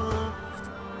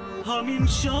رفت. همین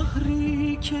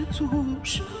شهری که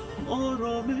توش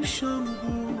آرامشم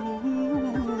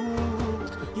بود،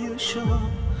 یه شب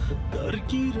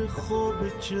درگیر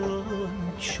خواب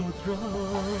جنگ شد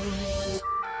رفت.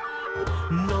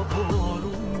 نه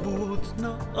بارون بود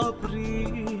نه ابری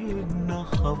نه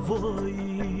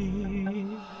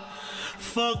هوایی،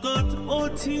 فقط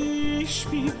آتیش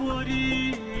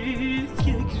میبارید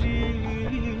یک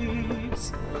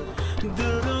ریز.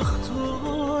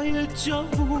 درختای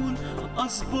جوون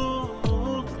از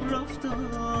باغ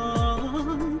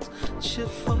رفتند، چه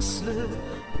فصل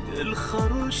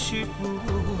دلخراشی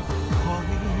بود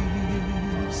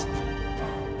پاییز.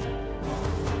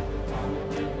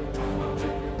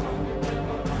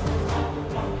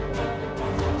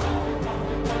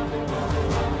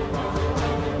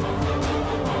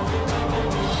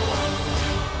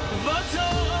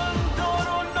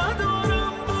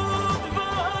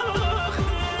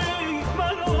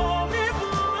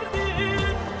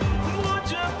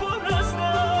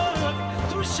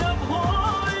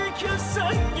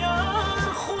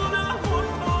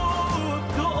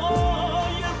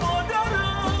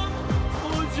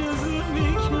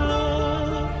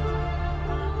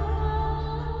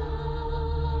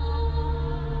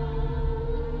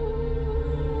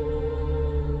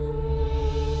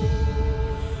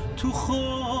 تو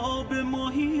خواب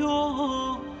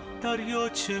ماهیا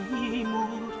دریاچه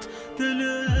میمرد،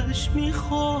 دلش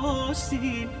میخواست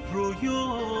این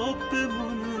رویا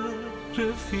بمونه.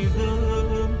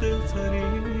 رفیقم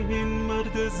بهترین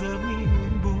مرد زمین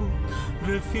بود،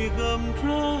 رفیقم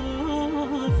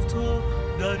رفت تا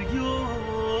دریا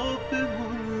بمونه.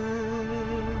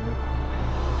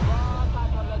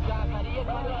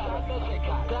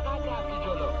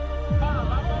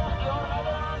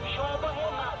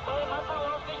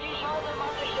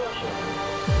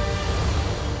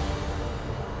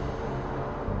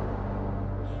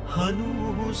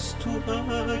 هنوز تو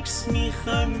عکس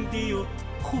میخندی و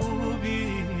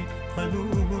خوبی،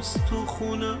 هنوز تو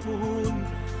خونمون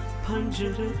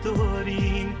پنجره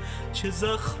داریم. چه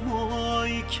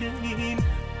زخمایی که این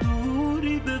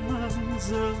دوری به من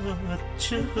زد،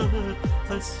 چقدر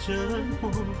از جنگ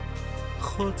و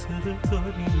خاطره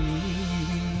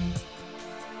داریم.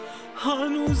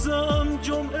 هنوزم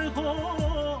جمعه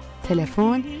ها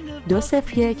تلفن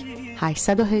 201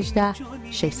 818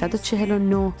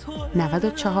 649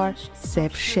 94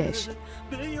 06.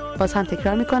 باز هم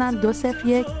تکرار میکنم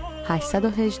 201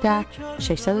 818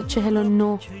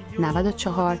 649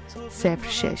 94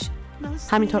 06.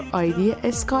 همینطور آیدی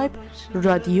اسکایپ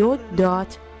رادیو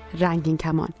دات رنگین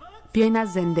کمان. بیاین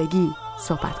از زندگی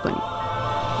صحبت کنیم.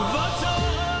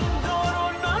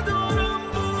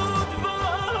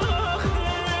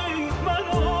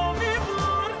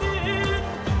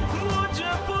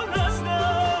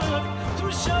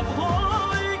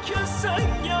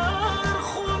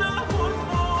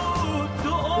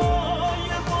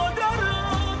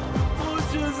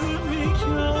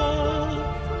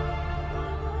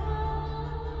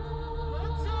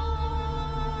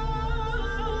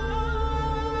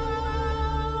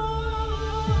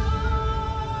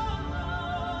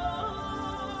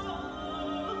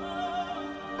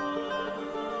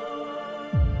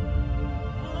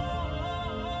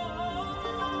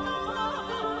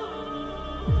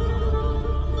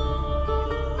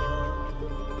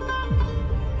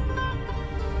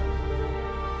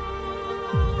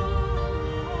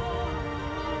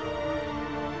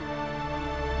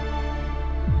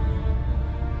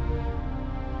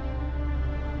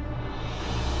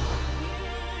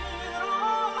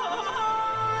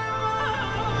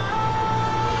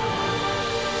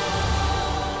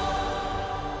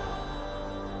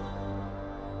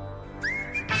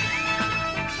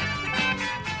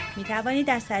 می توانید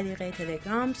از طریق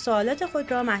تلگرام سوالات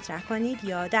خود را مطرح کنید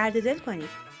یا درد دل کنید.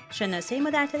 شناسه ما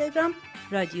در تلگرام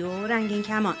رادیو رنگین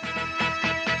کمان.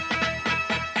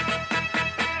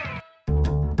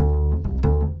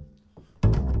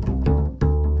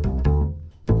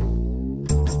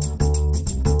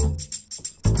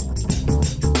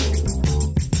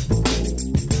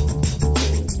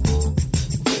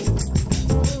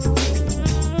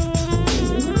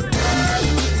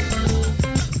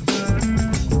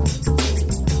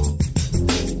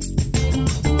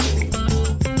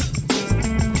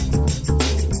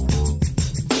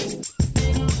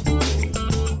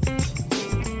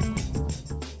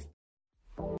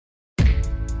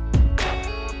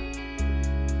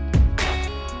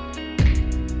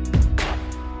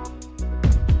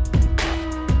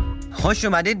 خوش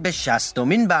اومدید به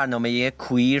 60مین برنامه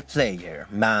کویر پلیر.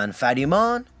 من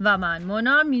فریمان و من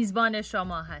مونا میزبان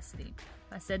شما هستیم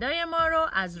و صدای ما رو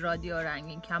از رادیو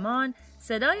رنگین کمان،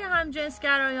 صدای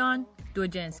همجنسگرایان، دو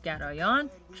جنسگرایان،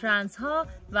 ترنس ها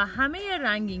و همه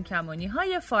رنگین کمانی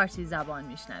های فارسی زبان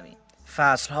میشنویم.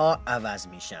 فصل ها عوض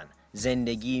میشن،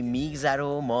 زندگی میگذره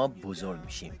و ما بزرگ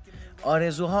میشیم.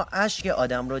 آرزوها اشک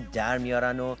آدم رو در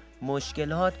میارن و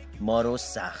مشکلات ما رو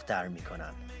سخت‌تر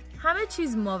میکنن. همه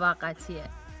چیز موقتیه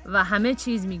و همه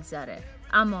چیز میگذره،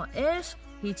 اما عشق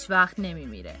هیچ وقت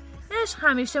نمیمیره. عشق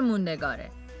همیشه موندگاره.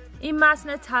 این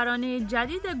متن ترانه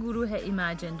جدید گروه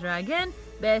ایمجین دراگن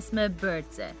به اسم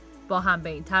بردزه. با هم به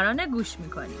این ترانه گوش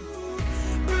میکنیم.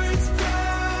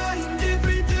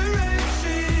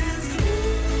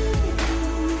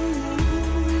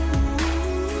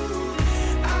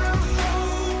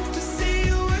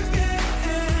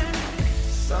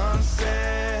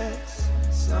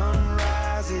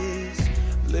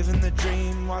 Living the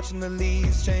dream, watching the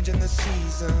leaves, changing the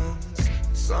seasons.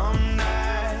 Some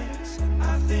nights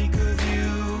I think of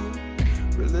you,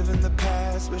 reliving the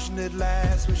past, wishing it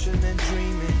lasts, wishing and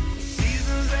dreaming.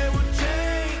 Seasons they will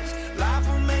change, life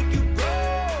will make you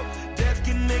grow, death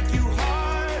can make you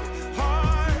hard,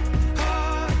 hard,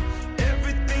 hard.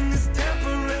 Everything is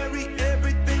temporary,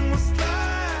 everything will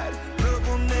slide, love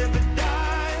will never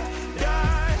die,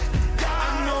 die, die.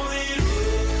 I know that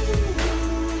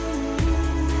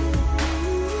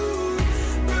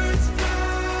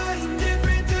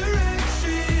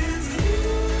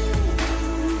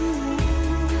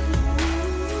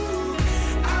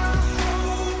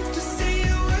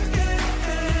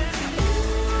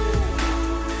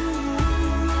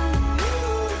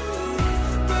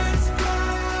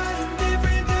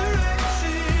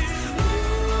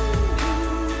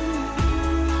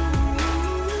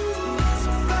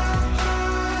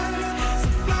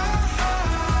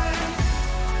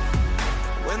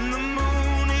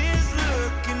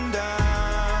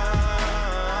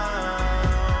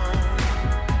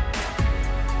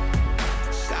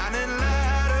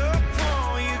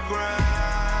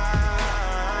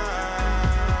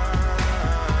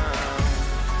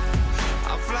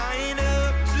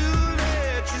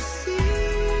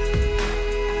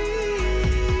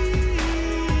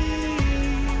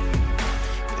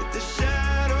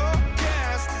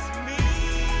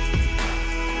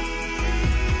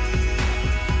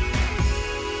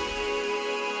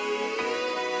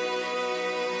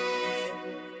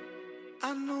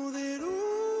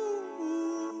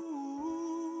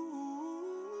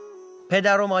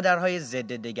پدر و مادرهای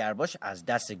ضد دگرباش از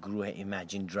دست گروه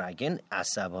ایمجین دراگن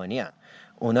عصبانی هستند.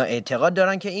 اونا اعتقاد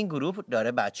دارن که این گروه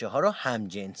داره بچه ها رو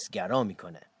همجنسگرا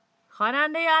میکنه.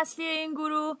 خواننده اصلی این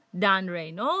گروه دان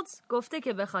رینولدز گفته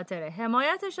که به خاطر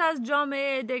حمایتش از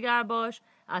جامعه دگرباش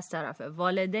از طرف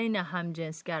والدین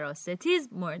همجنسگرا ستیز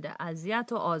مورد اذیت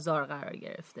و آزار قرار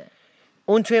گرفته.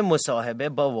 اون توی مصاحبه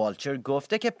با والچر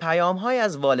گفته که پیام‌های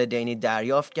از والدینی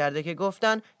دریافت کرده که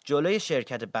گفتن جلوی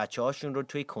شرکت بچه‌هاشون رو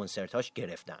توی کنسرتاش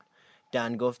گرفتن.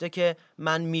 دن گفته که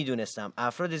من میدونستم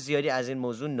افراد زیادی از این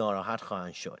موضوع ناراحت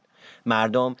خواهند شد.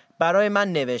 مردم برای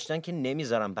من نوشتن که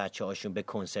نمیذارم بچه‌هاشون به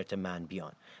کنسرت من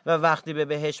بیان و وقتی به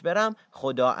بهشت برم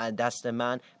خدا از دست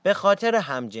من به خاطر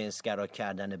همجنسگرا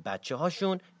کردن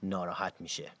بچه‌هاشون ناراحت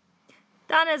میشه.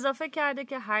 دن اضافه کرده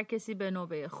که هر کسی به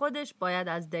نوبه خودش باید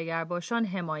از دگرباشان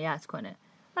حمایت کنه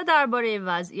و درباره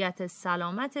وضعیت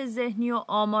سلامت ذهنی و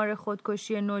آمار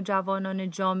خودکشی نوجوانان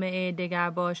جامعه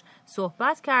دگرباش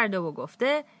صحبت کرده و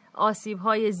گفته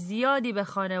آسیب‌های زیادی به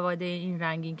خانواده این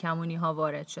رنگین کمونی‌ها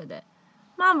وارد شده.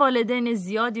 من والدین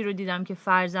زیادی رو دیدم که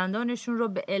فرزندانشون رو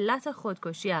به علت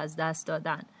خودکشی از دست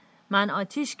دادن. من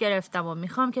آتیش گرفتم و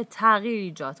میخوام که تغییر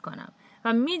ایجاد کنم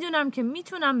و میدونم که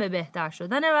میتونم به بهتر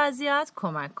شدن وضعیت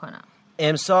کمک کنم.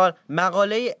 امسال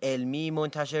مقاله علمی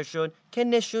منتشر شد که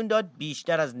نشون داد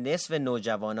بیشتر از نصف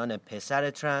نوجوانان پسر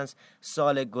ترنس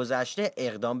سال گذشته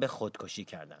اقدام به خودکشی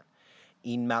کردند.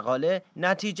 این مقاله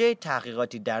نتیجه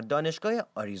تحقیقاتی در دانشگاه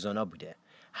آریزونا بوده.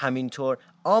 همینطور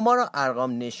آمار و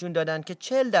ارقام نشون دادن که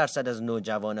 40% از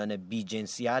نوجوانان بی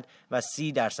جنسیت و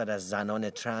 30% از زنان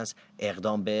ترنس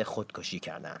اقدام به خودکشی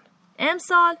کردند.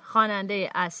 امسال خواننده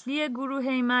اصلی گروه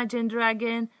ایمجین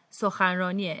دراگون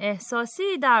سخنرانی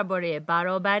احساسی درباره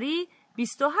برابری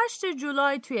 28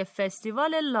 جولای توی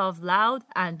فستیوال لاو لاود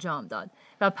انجام داد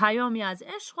و پیامی از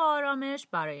عشق و آرامش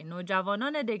برای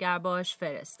نوجوانان دگرباش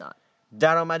فرستاد.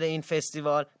 درآمد این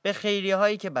فستیوال به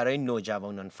خیریه‌هایی که برای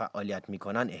نوجوانان فعالیت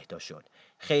می‌کنن اهدا شد.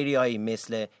 خیریه‌هایی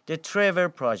مثل The Trevor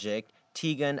Project،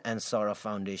 Tegan and Sarah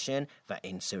Foundation و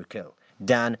In Circle.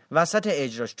 دن وسط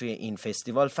اجراش توی این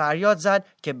فستیوال فریاد زد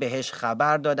که بهش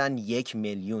خبر دادن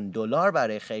 $1,000,000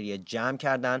 برای خیریه جمع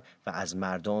کردن و از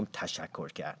مردم تشکر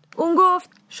کرد. اون گفت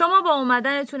شما با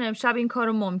اومدنتون امشب این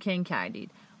کارو ممکن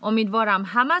کردید. امیدوارم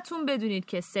همتون بدونید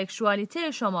که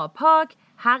سکشوالیته شما پاک،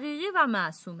 حقیقی و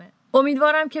معصومه.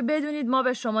 امیدوارم که بدونید ما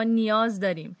به شما نیاز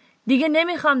داریم. دیگه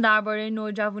نمیخوام درباره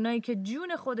نوجوانایی که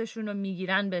جون خودشون رو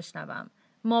میگیرن بشنوم.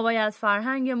 ما باید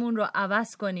فرهنگمون رو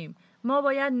عوض کنیم. ما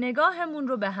باید نگاهمون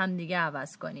رو به همدیگه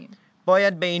عوض کنیم.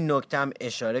 باید به این نکته هم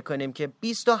اشاره کنیم که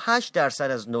 28%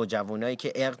 از نوجوانایی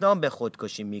که اقدام به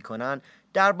خودکشی میکنن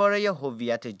درباره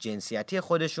هویت جنسیتی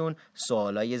خودشون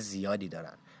سوالای زیادی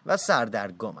دارن و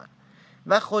سردرگمن.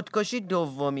 و خودکشی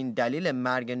دومین دلیل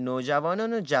مرگ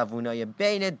نوجوانان و جوانای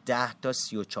بین 10 تا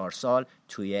 34 سال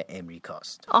توی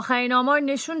امریکاست. آخرین آمار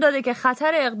نشون داده که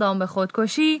خطر اقدام به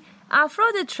خودکشی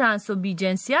افراد ترنس و بی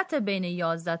جنسیت بین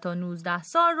 11 تا 19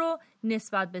 سال رو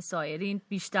نسبت به سایرین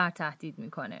بیشتر تهدید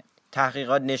میکنه.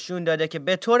 تحقیقات نشون داده که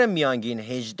به طور میانگین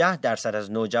 18%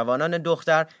 از نوجوانان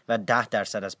دختر و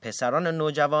 10% از پسران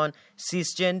نوجوان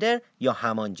سیسجندر یا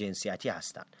همان جنسیتی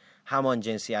هستند. همان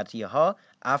جنسیتی ها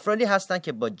افرادی هستند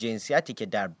که با جنسیتی که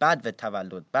در بدو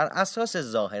تولد بر اساس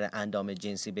ظاهر اندام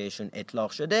جنسی بهشون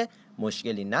اطلاق شده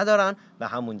مشکلی ندارن و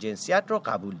همون جنسیت رو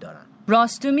قبول دارن.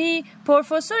 راستومی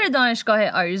پروفسور دانشگاه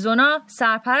آریزونا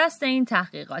سرپرست این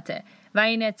تحقیقاته و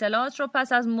این اطلاعات رو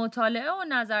پس از مطالعه و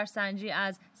نظرسنجی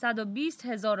از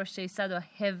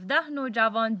 120,617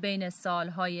 نوجوان بین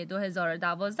سالهای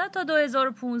 2012 تا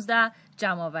 2015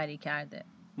 جمع‌آوری کرده.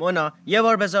 مونا یه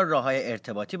بار بذار راههای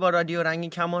ارتباطی با رادیو رنگین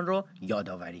کمان رو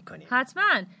یادآوری کنیم.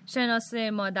 حتما.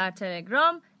 شناسه ما در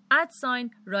تلگرام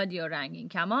 @رادیو رنگین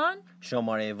کمان.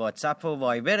 شماره واتساپ و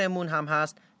وایبرمون هم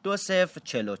هست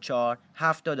 2044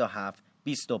 77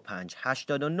 25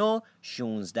 89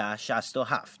 16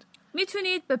 67.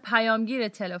 میتونید به پیامگیر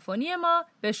تلفنی ما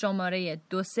به شماره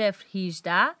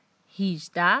 2018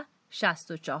 18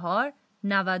 64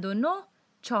 99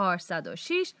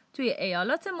 406 توی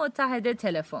ایالات متحده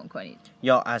تلفن کنید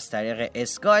یا از طریق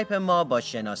اسکایپ ما با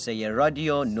شناسه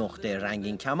رادیو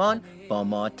رنگین کمان با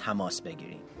ما تماس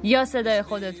بگیرید یا صدای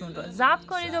خودتون رو ضبط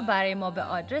کنید و برای ما به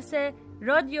آدرس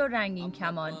رادیو رنگین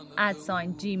کمان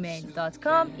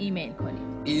 @gmail.com ایمیل کنید.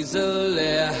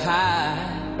 Easily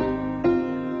high.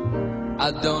 I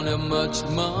don't have much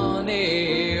money,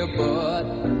 but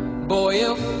boy,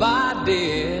 if I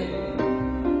did,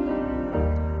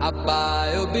 I'd buy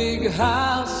a big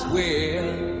house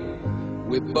where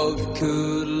we both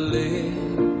could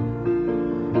live.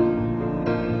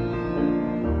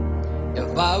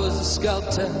 If I was a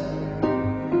sculptor,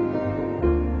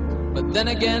 but then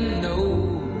again, no,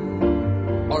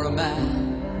 or a man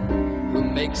who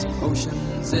makes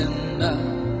potions in a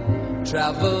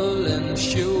traveling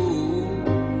shoe.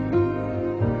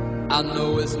 I know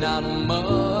it's not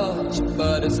much,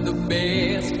 but it's the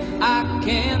best I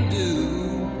can do.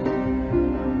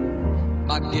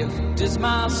 My gift is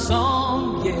my song,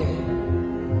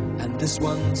 yeah, and this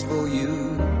one's for you.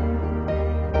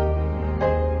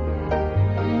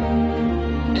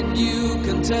 And you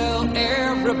can tell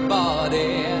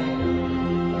everybody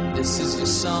this is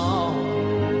your song.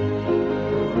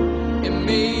 It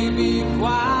may be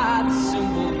quite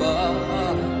simple,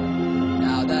 but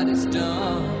now that it's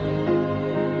done,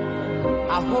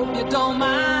 I hope you don't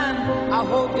mind, I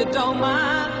hope you don't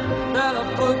mind that I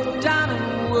put down in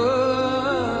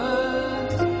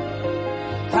words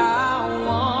how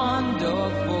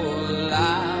wonderful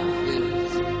life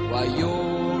is while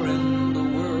you're in the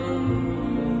world.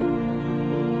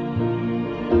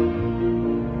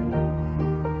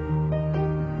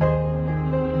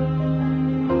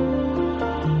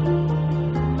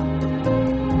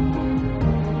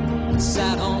 I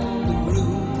sat on the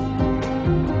roof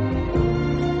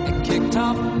and kicked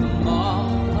off the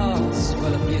moss.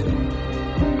 Well, a few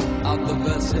of the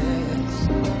buses,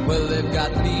 well, they've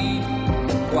got me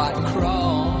quite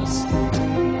cross,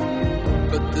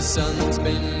 but the sun's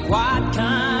been quite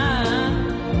kind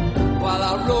while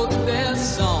I wrote this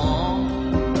song.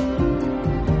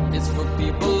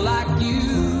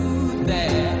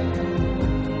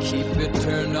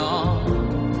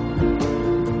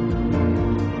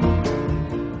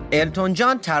 التون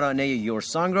جان ترانه یور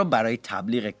سانگ رو برای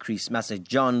تبلیغ کریسمس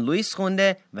جان لوئیس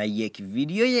خونده و یک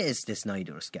ویدیوی استثنایی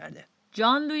درست کرده.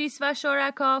 جان لوئیس و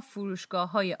شرکا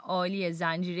فروشگاه‌های عالی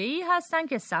زنجیره‌ای هستند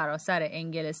که سراسر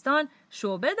انگلستان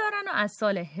شعبه دارن و از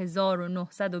سال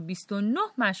 1929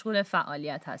 مشغول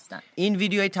فعالیت هستند. این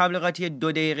ویدیوی تبلیغاتی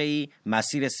 2 دقیقه‌ای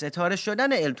مسیر ستاره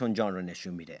شدن التون جان رو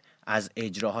نشون میده. از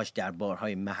اجراهاش در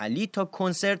بارهای محلی تا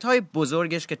کنسرت‌های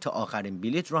بزرگش که تا آخرین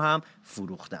بلیت رو هم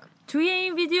فروختن. توی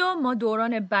این ویدیو ما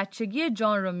دوران بچگی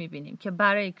جان رو می‌بینیم که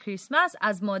برای کریسمس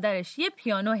از مادرش یه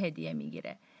پیانو هدیه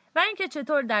میگیره. و اینکه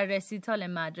چطور در رسیتال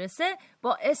مدرسه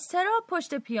با اضطراب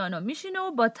پشت پیانو میشینه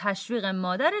و با تشویق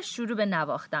مادرش شروع به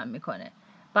نواختن میکنه.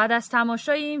 بعد از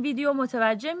تماشای این ویدیو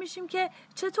متوجه میشیم که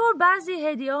چطور بعضی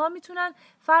هدیه ها میتونن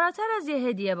فراتر از یه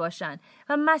هدیه باشن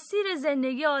و مسیر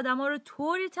زندگی آدم ها رو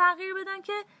طوری تغییر بدن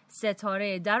که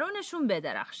ستاره درونشون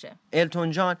بدرخشه.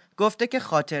 التون جان گفته که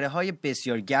خاطره های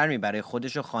بسیار گرمی برای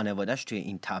خودش و خانواده‌اش توی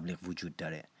این تبلیغ وجود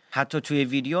داره. حتی توی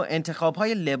ویدیو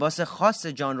انتخاب‌های لباس خاص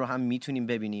جان رو هم میتونیم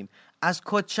ببینیم، از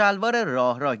کت شلوار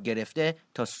راه گرفته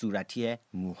تا صورتی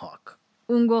موهاک.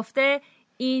 اون گفته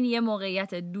این یه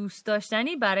موقعیت دوست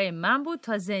داشتنی برای من بود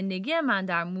تا زندگی من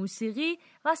در موسیقی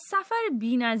و سفر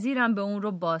بی‌نظیرم به اون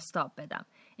رو بازتاب بدم.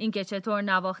 اینکه چطور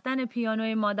نواختن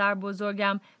پیانوی مادر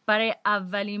بزرگم برای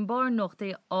اولین بار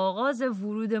نقطه آغاز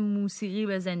ورود موسیقی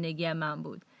به زندگی من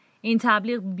بود. این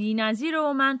تبلیغ بی‌نظیره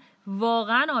و من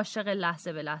واقعا عاشق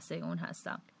لحظه به لحظه اون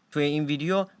هستم. توی این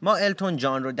ویدیو ما التون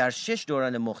جان رو در 6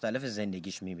 دوران مختلف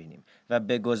زندگیش می‌بینیم و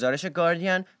به گزارش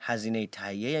گاردین هزینه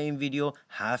تهیه این ویدیو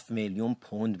 7 میلیون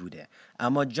پوند بوده.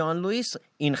 اما جان لوئیس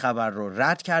این خبر رو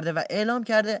رد کرده و اعلام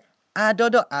کرده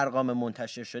اعداد و ارقام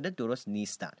منتشر شده درست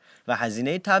نیستن و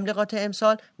هزینه تبلیغات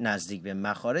امسال نزدیک به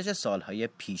مخارج سالهای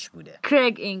پیش بوده.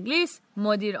 کرگ انگلیس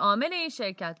مدیر عامل این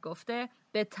شرکت گفته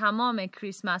به تمام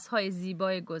کریسمس های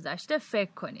زیبای گذشته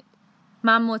فکر کنید.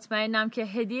 من مطمئنم که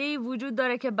هدیه‌ای وجود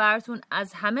داره که براتون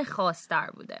از همه خاص‌تر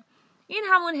بوده. این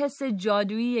همون حس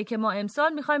جادوییه که ما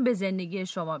امسال میخوایم به زندگی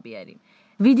شما بیاریم.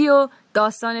 ویدیو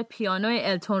داستان پیانوی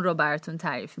التون رو براتون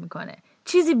تعریف میکنه.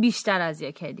 چیزی بیشتر از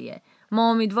یک هدیه.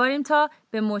 ما امیدواریم تا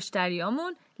به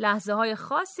مشتریامون لحظه های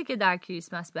خاصی که در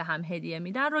کریسمس به هم هدیه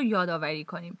میدن رو یادآوری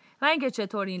کنیم و اینکه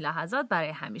چطور این لحظات برای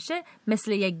همیشه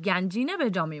مثل یک گنجینه به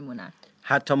جا میمونن.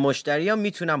 حتی مشتریان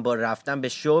میتونن با رفتن به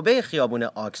شعبه خیابون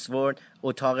آکسفورد،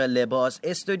 اتاق لباس،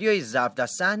 استودیوی ضبط و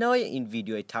صحنه‌های این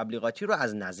ویدیوی تبلیغاتی رو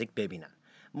از نزدیک ببینن.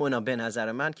 مونا به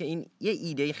نظر من که این یه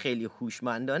ایده خیلی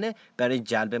هوشمندانه برای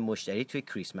جلب مشتری توی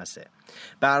کریسمسه.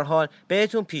 به هر حال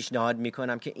بهتون پیشنهاد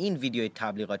میکنم که این ویدیوی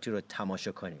تبلیغاتی رو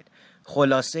تماشا کنید.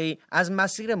 خلاصه ای از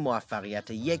مسیر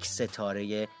موفقیت یک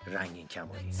ستاره رنگین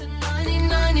کمانی.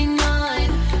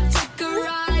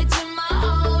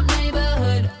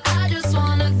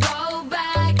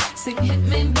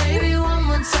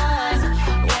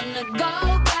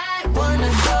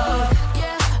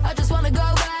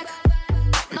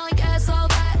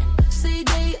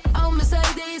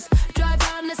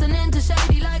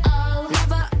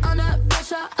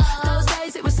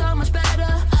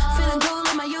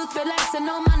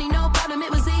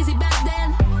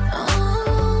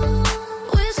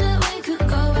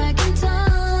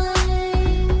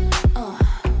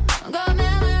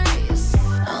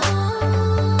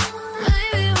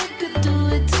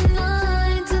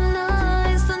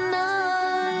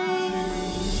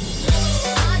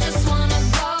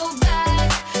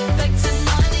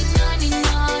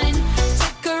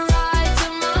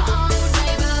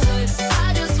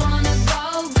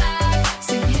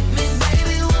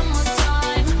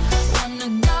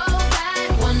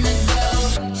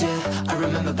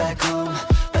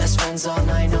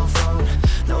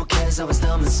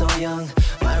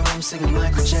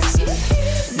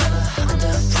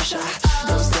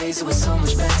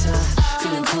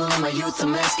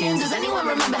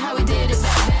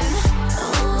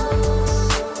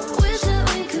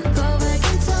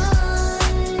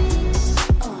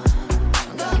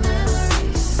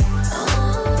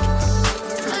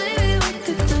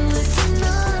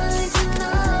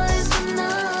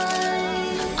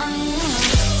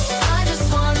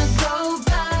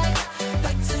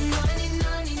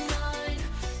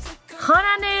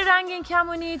 رنگین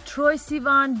کمانی تروی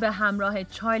سیوان به همراه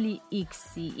چارلی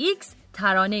XCX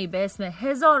ترانه‌ای به اسم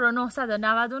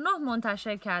 1999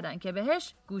 منتشر کردن که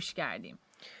بهش گوش کردیم.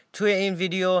 توی این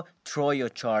ویدیو تروی و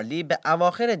چارلی به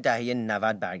اواخر دهه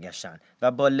 90 برگشتن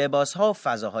و با لباس‌ها و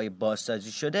فضاهای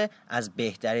بازسازی شده از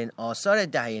بهترین آثار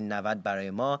دهه 90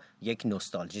 برای ما یک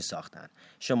نوستالژی ساختن.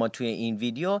 شما توی این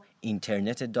ویدیو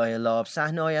اینترنت دایال-آپ،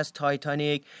 صحنه‌های از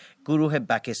تایتانیک، گروه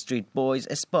بکستریت بویز،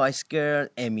 اسپایس گرل،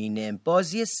 امینم،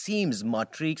 بازی سیمز،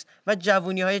 ماتریکس و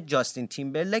جوونی‌های جاستین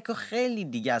تیمبرلیک و خیلی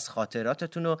دیگه از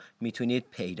خاطراتتون رو میتونید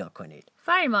پیدا کنید.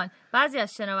 فریمان، بعضی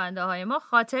از شنونده های ما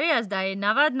خاطری از دهه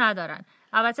 90 ندارن.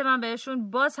 البته من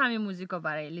بهشون باز همین موزیک رو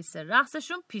برای لیست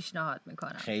رقصشون پیشنهاد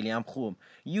میکنم. خیلی هم خوب.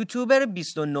 یوتیوبر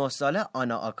 29 ساله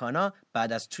آنا آکانا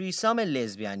بعد از تریسام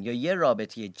لزبیان یا یه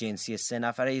رابطه جنسی 3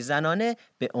 نفره زنانه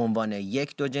به عنوان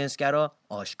یک دوجنسگرا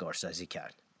آشکارسازی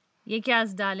کرد. یکی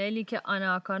از دلایلی که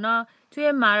آنا آکانا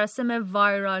توی مراسم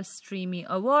وایرال استریمی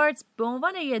اواردز به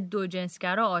عنوان یک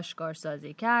دوجنسگرا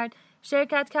آشکارسازی کرد،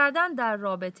 شرکت کردن در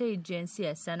رابطه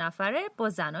جنسی 3 نفره با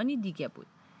زنانی دیگه بود.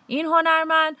 این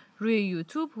هنرمند روی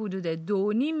یوتیوب حدود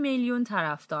 2.5 میلیون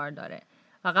طرفدار داره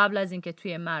و قبل از اینکه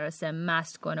توی مراسم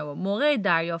مست کنه و موقع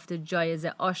دریافت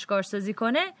جایزه آشکارسازی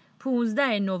کنه،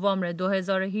 15 نوامبر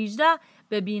 2018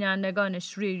 به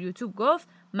بینندگانش روی یوتیوب گفت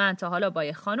من تا حالا با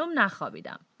یه خانم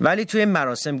نخوابیدم. ولی توی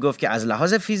مراسم گفت که از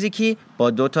لحاظ فیزیکی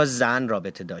با 2 زن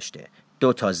رابطه داشته.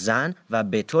 2 زن و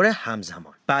به طور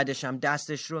همزمان. بعدش هم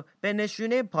دستش رو به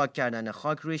نشونه پاک کردن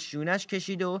خاک روی شونش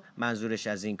کشیده و منظورش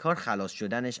از این کار خلاص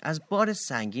شدنش از بار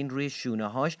سنگین روی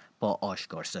شونه‌هاش با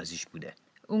آشکارسازیش بوده.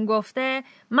 اون گفته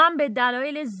من به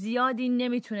دلایل زیادی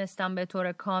نمیتونستم به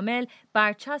طور کامل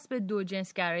برچسب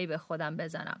دوجنسگرایی به خودم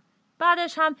بزنم.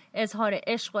 بعدش هم اظهار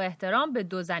عشق و احترام به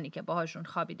 2 زنی که باهاشون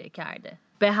خوابیده کرده.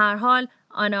 به هر حال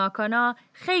آنا آکانا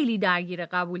خیلی درگیر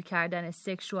قبول کردن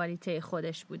سکشوالیته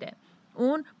خودش بوده.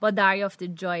 اون با دریافت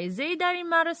جایزه‌ای در این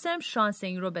مراسم شانس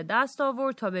این رو به دست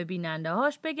آورد تا به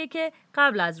بیننده‌هاش بگه که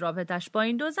قبل از رابطش با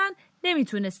این 2 زن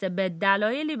نمیتونسته به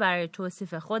دلایلی برای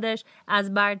توصیف خودش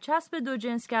از برچسب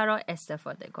دوجنسگرا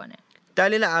استفاده کنه.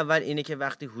 دلیل اول اینه که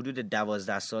وقتی حدود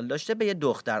 12 سال داشته به یه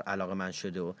دختر علاقه‌مند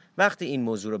شده و وقتی این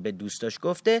موضوع رو به دوستاش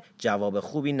گفته جواب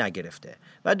خوبی نگرفته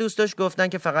و دوستاش گفتن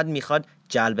که فقط میخواد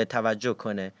جلب توجه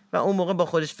کنه و اون موقع با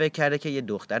خودش فکر کرده که یه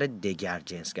دختر دگر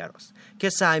جنسگراست که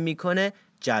سعی میکنه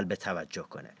جلب توجه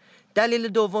کنه. دلیل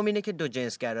دوم اینه که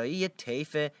دوجنسگرایی یه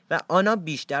طیفه و آنا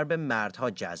بیشتر به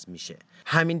مردها جذب میشه.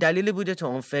 همین دلیل بوده تا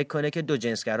اون فکر کنه که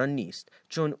دوجنسگرا نیست،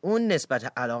 چون اون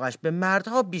نسبت علاقش به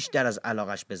مردها بیشتر از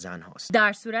علاقش به زنهاست.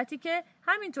 در صورتی که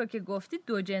همینطور که گفتید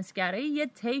دوجنسگرایی یه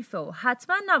طیفه و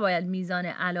حتما نباید میزان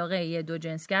علاقه یه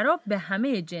دوجنسگرا به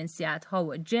همه جنسیت‌ها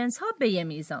و جنس‌ها به یه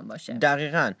میزان باشه.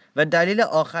 دقیقاً. و دلیل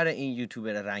آخر این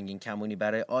یوتیوبر رنگین کمونی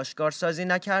برای آشکارسازی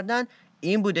نکردن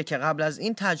این بوده که قبل از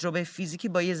این تجربه فیزیکی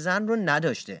با یه زن رو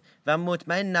نداشته و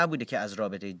مطمئن نبوده که از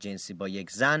رابطه جنسی با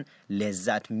یک زن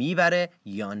لذت میبره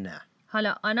یا نه.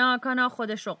 حالا آنا آکانا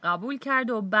خودش رو قبول کرد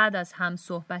و بعد از هم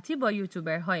صحبتی با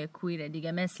یوتیوبرهای کویر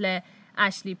دیگه مثل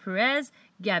اشلی پرز،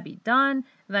 گابی دان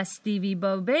و استیوی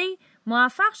بوبی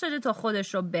موفق شده تا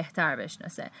خودش رو بهتر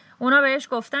بشناسه. اونا بهش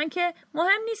گفتن که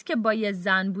مهم نیست که با یه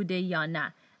زن بوده یا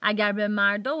نه. اگر به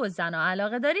مردا و زنا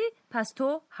علاقه داری پس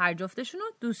تو هر جفتشون رو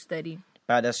دوست داری.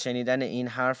 بعد از شنیدن این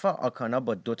حرفا آکانا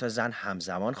با 2 زن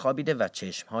همزمان خوابیده و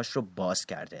چشمهاش رو باز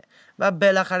کرده و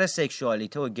بالاخره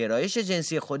سکشوالیته و گرایش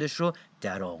جنسی خودش رو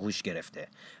در آغوش گرفته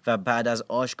و بعد از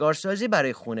آشکارسازی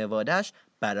برای خانواده‌اش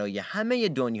برای همه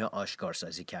دنیا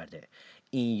آشکارسازی کرده.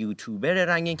 این یوتیوبر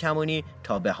رنگین کمونی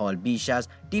تا به حال بیش از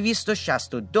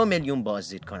 262 میلیون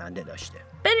بازدید کننده داشته.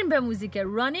 بریم به موزیک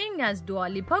رانینگ از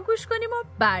دوالیپا گوش کنیم و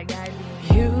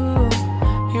برگردیم.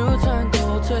 You turn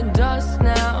gold to dust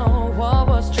now. What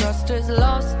was trust is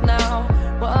lost now.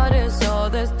 What is all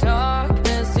this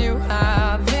darkness you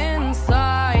have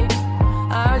inside?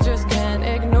 I just can't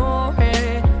ignore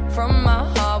it. From my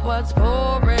heart what's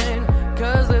pouring,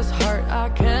 'cause this heart I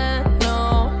can no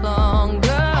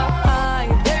longer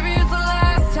hide. Baby, it's the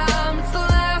last time, it's the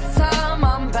last time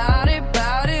I'm bout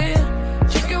it.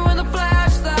 Chicken with a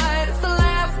flashlight, it's the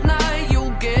last night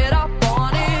you'll get up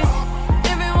on it.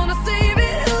 If you wanna save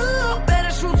it,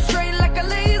 better shoot straight like a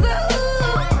laser.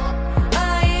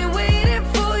 I ain't waiting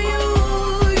for you.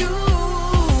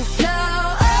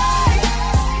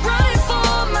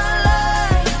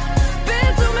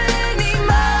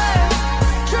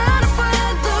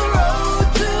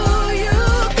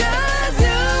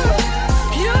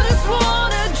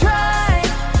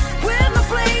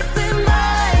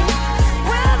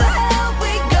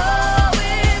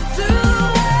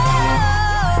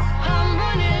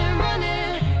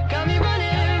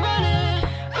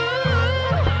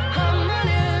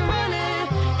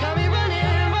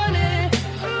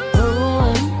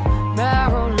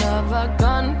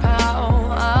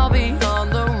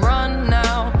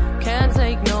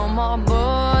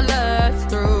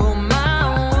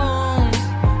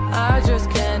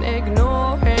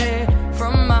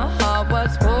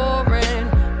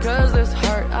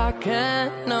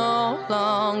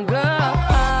 longer.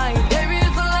 Baby,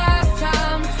 it's the last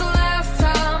time, it's the last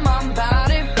time I'm bout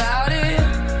it, bout it.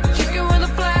 Chicken with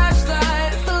a flashlight,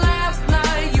 it's the last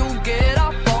night you'll get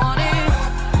up on it.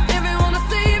 If you wanna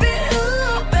save it,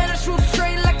 better shoot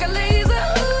straight like a laser.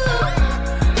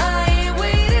 I ain't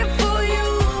waiting for you.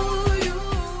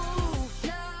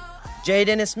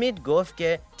 جیدن اسمیت گفت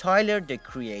که تایلر د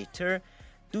کریئتور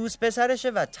دوست پسرشه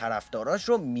و طرفداراش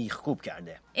رو میخکوب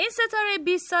کرده. این ستاره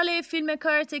 20 ساله فیلم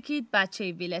کارات کید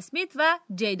بچه ویل اسمیت و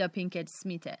جیدا پینکت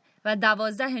اسمیته و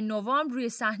 12 نوامبر روی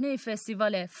صحنه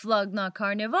فستیوال فلاگنا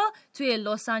کارنیوال توی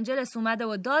لس آنجلس اومده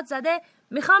و داد زده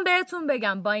میخوام بهتون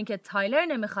بگم با اینکه تایلر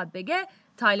نمیخواد بگه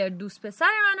تایلر دوست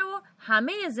پسر منه و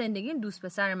همه زندگیم دوست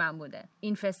پسر من بوده.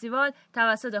 این فستیوال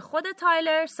توسط خود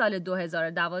تایلر سال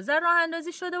 2012 راه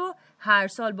اندازی شده و هر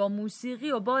سال با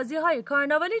موسیقی و بازی‌های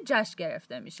کارناوالی جشن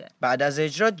گرفته میشه. بعد از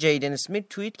اجرا جیدن اسمیت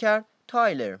توییت کرد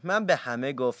تایلر من به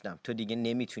همه گفتم تو دیگه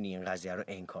نمیتونی این قضیه رو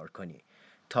انکار کنی.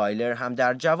 تایلر هم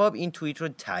در جواب این توییت رو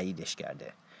تاییدش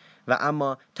کرده. و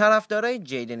اما طرفدارای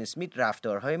جیدن اسمیت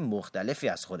رفتارهای مختلفی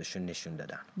از خودشون نشون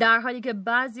دادن. در حالی که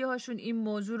بعضی هاشون این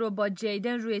موضوع رو با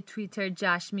جیدن روی توییتر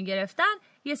جشن میگرفتن،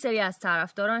 یه سری از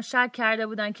طرفداران شک کرده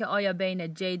بودن که آیا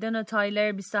بین جیدن و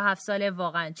تایلر 27 ساله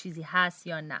واقعا چیزی هست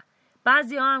یا نه.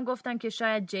 بعضی ها هم گفتن که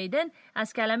شاید جیدن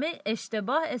از کلمه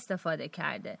اشتباه استفاده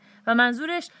کرده و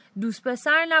منظورش دوست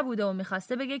پسر نبوده و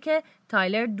میخواسته بگه که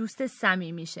تایلر دوست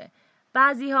صمیمیشه.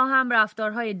 بعضی ها هم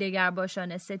رفتارهای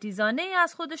دگرباشانه ستیزانه ای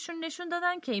از خودشون نشون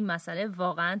دادن که این مسئله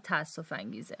واقعا تأسف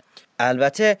انگیزه.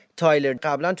 البته تایلر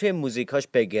قبلا توی موزیکاش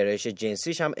به گرایش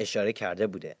جنسیش هم اشاره کرده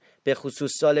بوده. به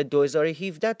خصوص سال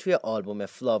 2017 توی آلبوم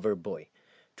فلاور بوی.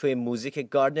 توی موزیک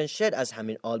گاردن شد از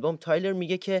همین آلبوم تایلر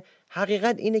میگه که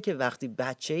حقیقت اینه که وقتی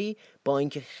بچه‌ای با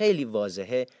اینکه خیلی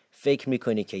واضحه فکر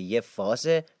میکنی که یه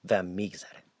فازه و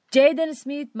میگذره. جیدن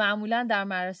اسمیت معمولاً در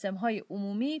مراسم‌های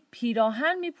عمومی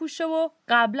پیراهن میپوشه و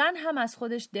قبلاً هم از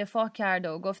خودش دفاع کرده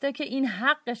و گفته که این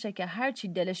حقشه که هر چی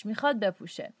دلش میخواد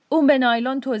بپوشه. اون به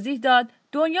نایلون توضیح داد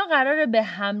دنیا قراره به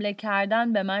حمله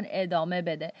کردن به من ادامه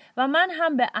بده و من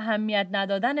هم به اهمیت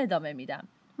ندادن ادامه میدم.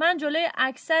 من جلوی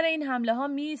اکثر این حمله ها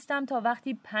می ایستم تا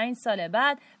وقتی 5 سال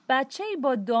بعد بچه‌ای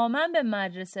با دامن به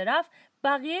مدرسه رفت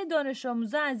بقیه دانش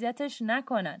آموزا اذیتش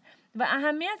نکنن و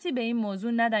اهمیتی به این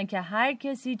موضوع ندن که هر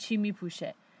کسی چی می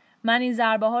پوشه. من این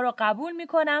ضربه ها رو قبول می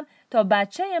کنم تا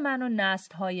بچه من و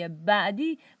نسل های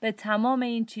بعدی به تمام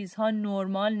این چیزها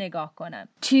نرمال نگاه کنن.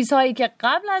 چیزهایی که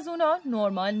قبل از اونا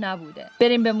نرمال نبوده.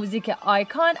 بریم به موزیک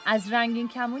آیکان از رنگین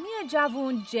کمونی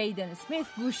جوون جیدن اسمیت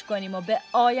گوش کنیم و به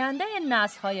آینده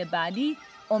نسل های بعدی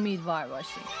امیدوار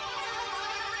باشیم.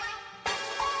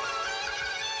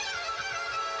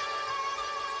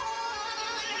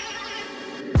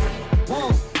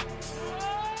 Whoa.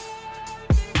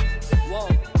 Whoa.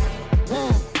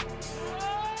 Whoa.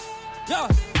 Yeah.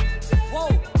 Whoa.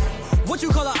 What you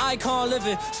call an icon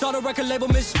living? Start a record label,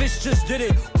 Misfits just did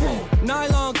it. Whoa.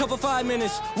 Nylon cover 5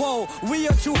 minutes. Whoa. We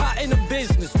are too hot in the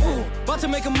business. Whoa. About to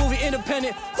make a movie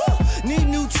independent. Whoa. Need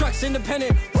new trucks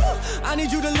independent. Whoa. I need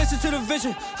you to listen to the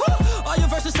vision. Whoa. All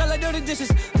your verses sound like dirty dishes.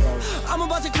 I'm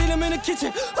about to clean them in the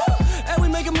kitchen. And we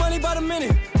making money by the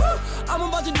minute. I'm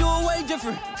about to do it way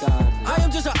different. I am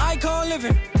just an icon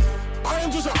living. I am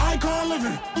just an icon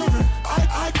living.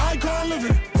 Icon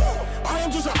living. I am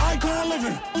just an icon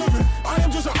living. I am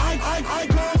just an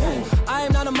icon. I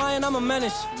am not a Mayan, I'm a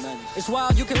menace. It's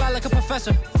wild, you can lie like a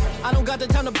professor. I don't got the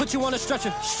time to put you on a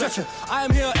stretcher. I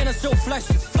am here and I still flex.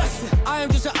 I am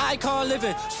just an icon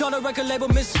living. Start a record label,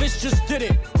 Misfits just did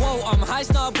it. Whoa, I'm high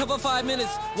snob, cover 5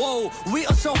 minutes. Whoa, we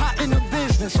are so hot in the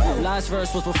business. Last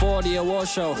verse was before the award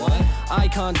show. What?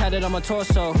 Icon tatted on my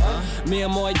torso. Me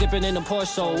and Moy dipping in the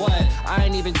Porsche, so what? I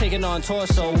ain't even taking on tour,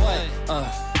 so what?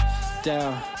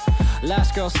 Damn. Last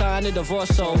girl signed a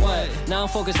divorce, so what? Now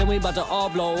I'm focusing, we about to all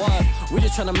blow up. We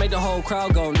just tryna make the whole crowd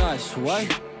go nuts. What?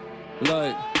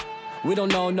 Look, we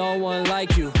don't know no one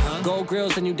like you. Gold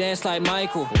grills and you dance like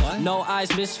Michael. What? No eyes,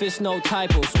 misfits, no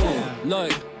typos.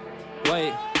 Look,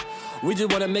 wait. We just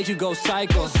wanna make you go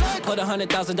psycho. Put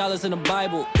 $100,000 in the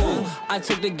Bible. Ooh, I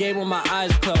took the game with my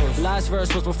eyes closed. Last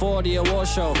verse was before the award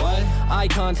show. What?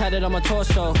 Icon tatted on my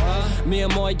torso. Me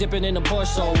and Moy dipping in the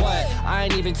Porsche, so what? I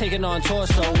ain't even taking on tour,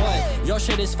 so what? Your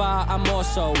shit is fire, I'm more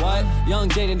so what? Young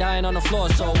Jaden dying on the floor,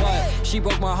 so what? She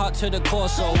broke my heart to the core,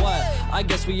 so what? I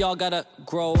guess we all gotta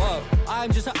grow up. I'm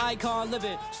just an icon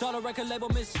living. Start a record label,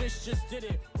 Misfits just did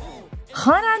it.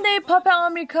 خواننده پاپ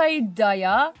آمریکایی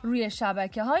دایا روی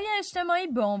شبکه‌های اجتماعی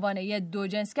به عنوان یه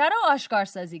دوجنسگرا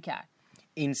آشکارسازی کرد.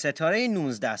 این ستاره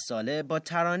 19 ساله با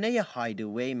ترانه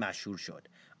هایدوی مشهور شد.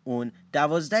 اون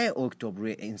 12 اکتبر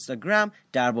روی اینستاگرام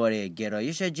درباره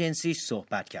گرایش جنسیش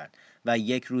صحبت کرد و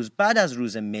 1 روز بعد از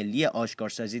روز ملی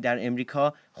آشکارسازی در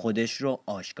امریکا خودش رو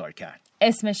آشکار کرد.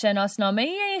 اسم شناسنامه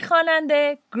این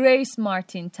خواننده گریس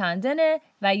مارتین تندنه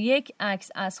و یک عکس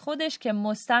از خودش که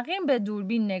مستقیم به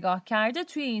دوربین نگاه کرده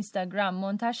توی اینستاگرام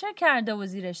منتشر کرده و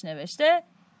زیرش نوشته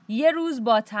 1 روز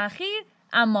با تأخیر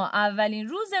اما اولین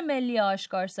روز ملی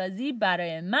آشکارسازی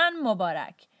برای من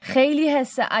مبارک. خیلی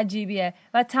حس عجیبیه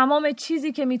و تمام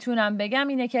چیزی که میتونم بگم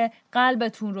اینه که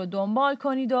قلبتون رو دنبال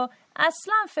کنید و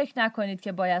اصلا فکر نکنید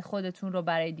که باید خودتون رو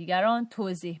برای دیگران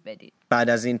توضیح بدید. بعد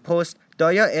از این پست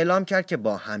دایا اعلام کرد که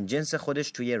با همجنس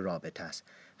خودش توی رابطه است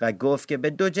و گفت که به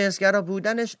 2 جنسگرا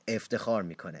بودنش افتخار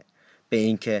میکنه، به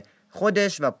اینکه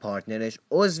خودش و پارتنرش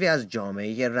عضوی از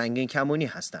جامعه رنگین کمونی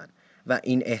هستن و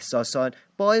این احساسات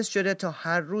باعث شده تا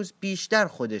هر روز بیشتر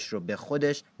خودش رو به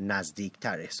خودش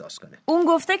نزدیکتر احساس کنه. اون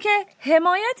گفته که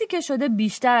حمایتی که شده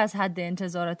بیشتر از حد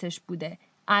انتظاراتش بوده.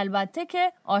 البته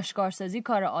که آشکارسازی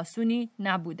کار آسونی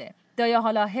نبوده. دایا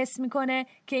حالا حس میکنه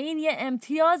که این یه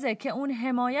امتیازه که اون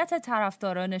حمایت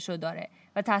طرفدارانشو داره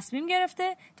و تصمیم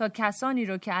گرفته تا کسانی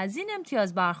رو که از این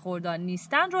امتیاز برخوردار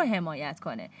نیستن رو حمایت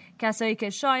کنه. کسایی که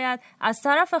شاید از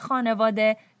طرف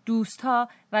خانواده، دوستها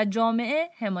و جامعه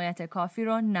حمایت کافی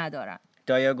رو ندارن.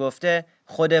 دایا گفته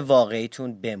خود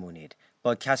واقعیتون بمونید.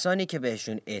 با کسانی که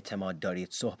بهشون اعتماد دارید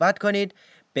صحبت کنید.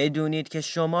 بدونید که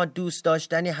شما دوست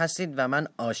داشتنی هستید و من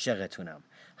عاشقتونم.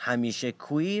 همیشه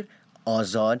کویر،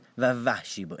 آزاد و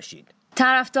وحشی باشید.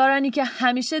 طرفدارانی که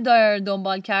همیشه دایا رو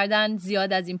دنبال کردن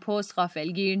زیاد از این پست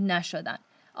غافلگیر نشدن.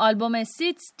 آلبوم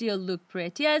Sit Still Look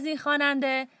Pretty از این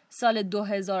خواننده سال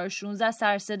 2016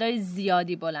 سرصدای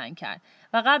زیادی بلند کرد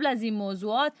و قبل از این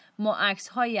موضوعات ما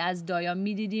عکس‌هایی از دایا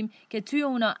می‌دیدیم که توی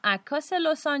اونا عکاس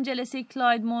لس آنجلسی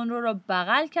کلاید مونرو رو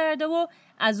بغل کرده و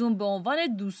از اون به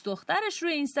عنوان دوست دخترش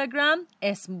روی اینستاگرام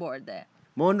اسم برده.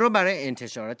 مونرو برای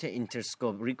انتشارات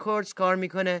اینترسکوپ ریکوردز کار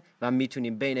میکنه و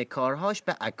میتونیم بین کارهاش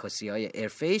به عکاسی‌های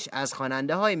حرفه‌ایش از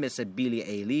خواننده‌های مثل بیلی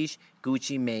ایلیش،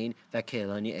 گوچی مین و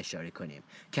کهلانی اشاره کنیم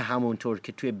که همونطور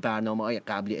که توی برنامه‌های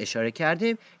قبلی اشاره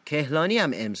کردیم، کهلانی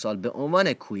هم امسال به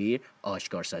عنوان کویر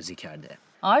آشکارسازی کرده.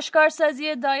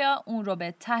 آشکارسازی دایا اون رو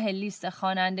به ته لیست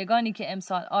خوانندگانی که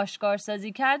امسال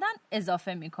آشکارسازی کردن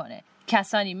اضافه میکنه.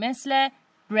 کسانی مثل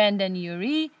برندن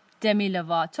یوری، دمی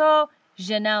لواتو،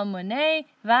 ژنل مونی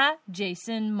و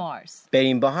جیسون مارز.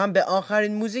 بریم با هم به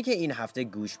آخرین موزیک این هفته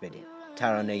گوش بدیم.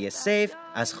 ترانه سیف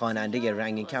از خواننده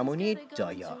رنگین کمونی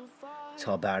دایا.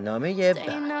 تا برنامه بعد.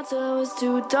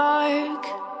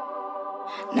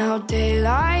 Now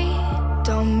daylight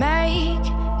don't make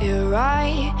it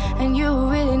right, and you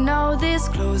really know this.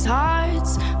 Closed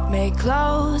hearts make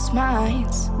closed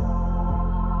minds.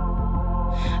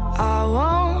 I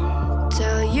won't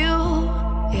tell you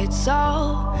it's all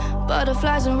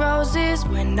butterflies and roses.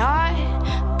 We're not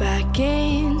back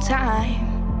in time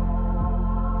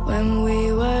when we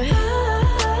were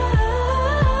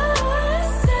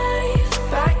safe.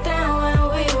 Back then when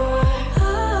we were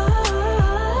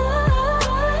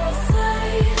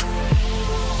safe.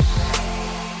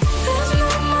 There's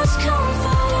not much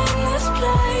comfort in this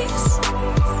place.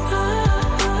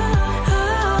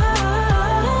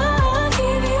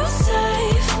 Keep you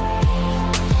safe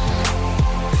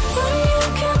when you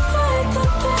can't fight the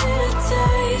bitter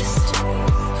taste.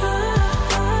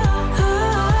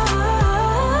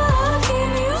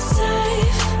 Keep you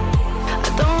safe. I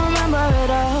don't remember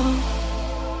it all,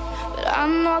 but I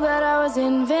know that I was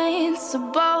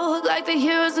invincible, like the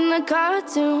heroes in the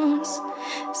cartoons,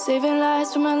 saving lives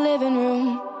from my living room.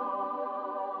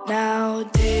 Now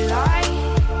daylight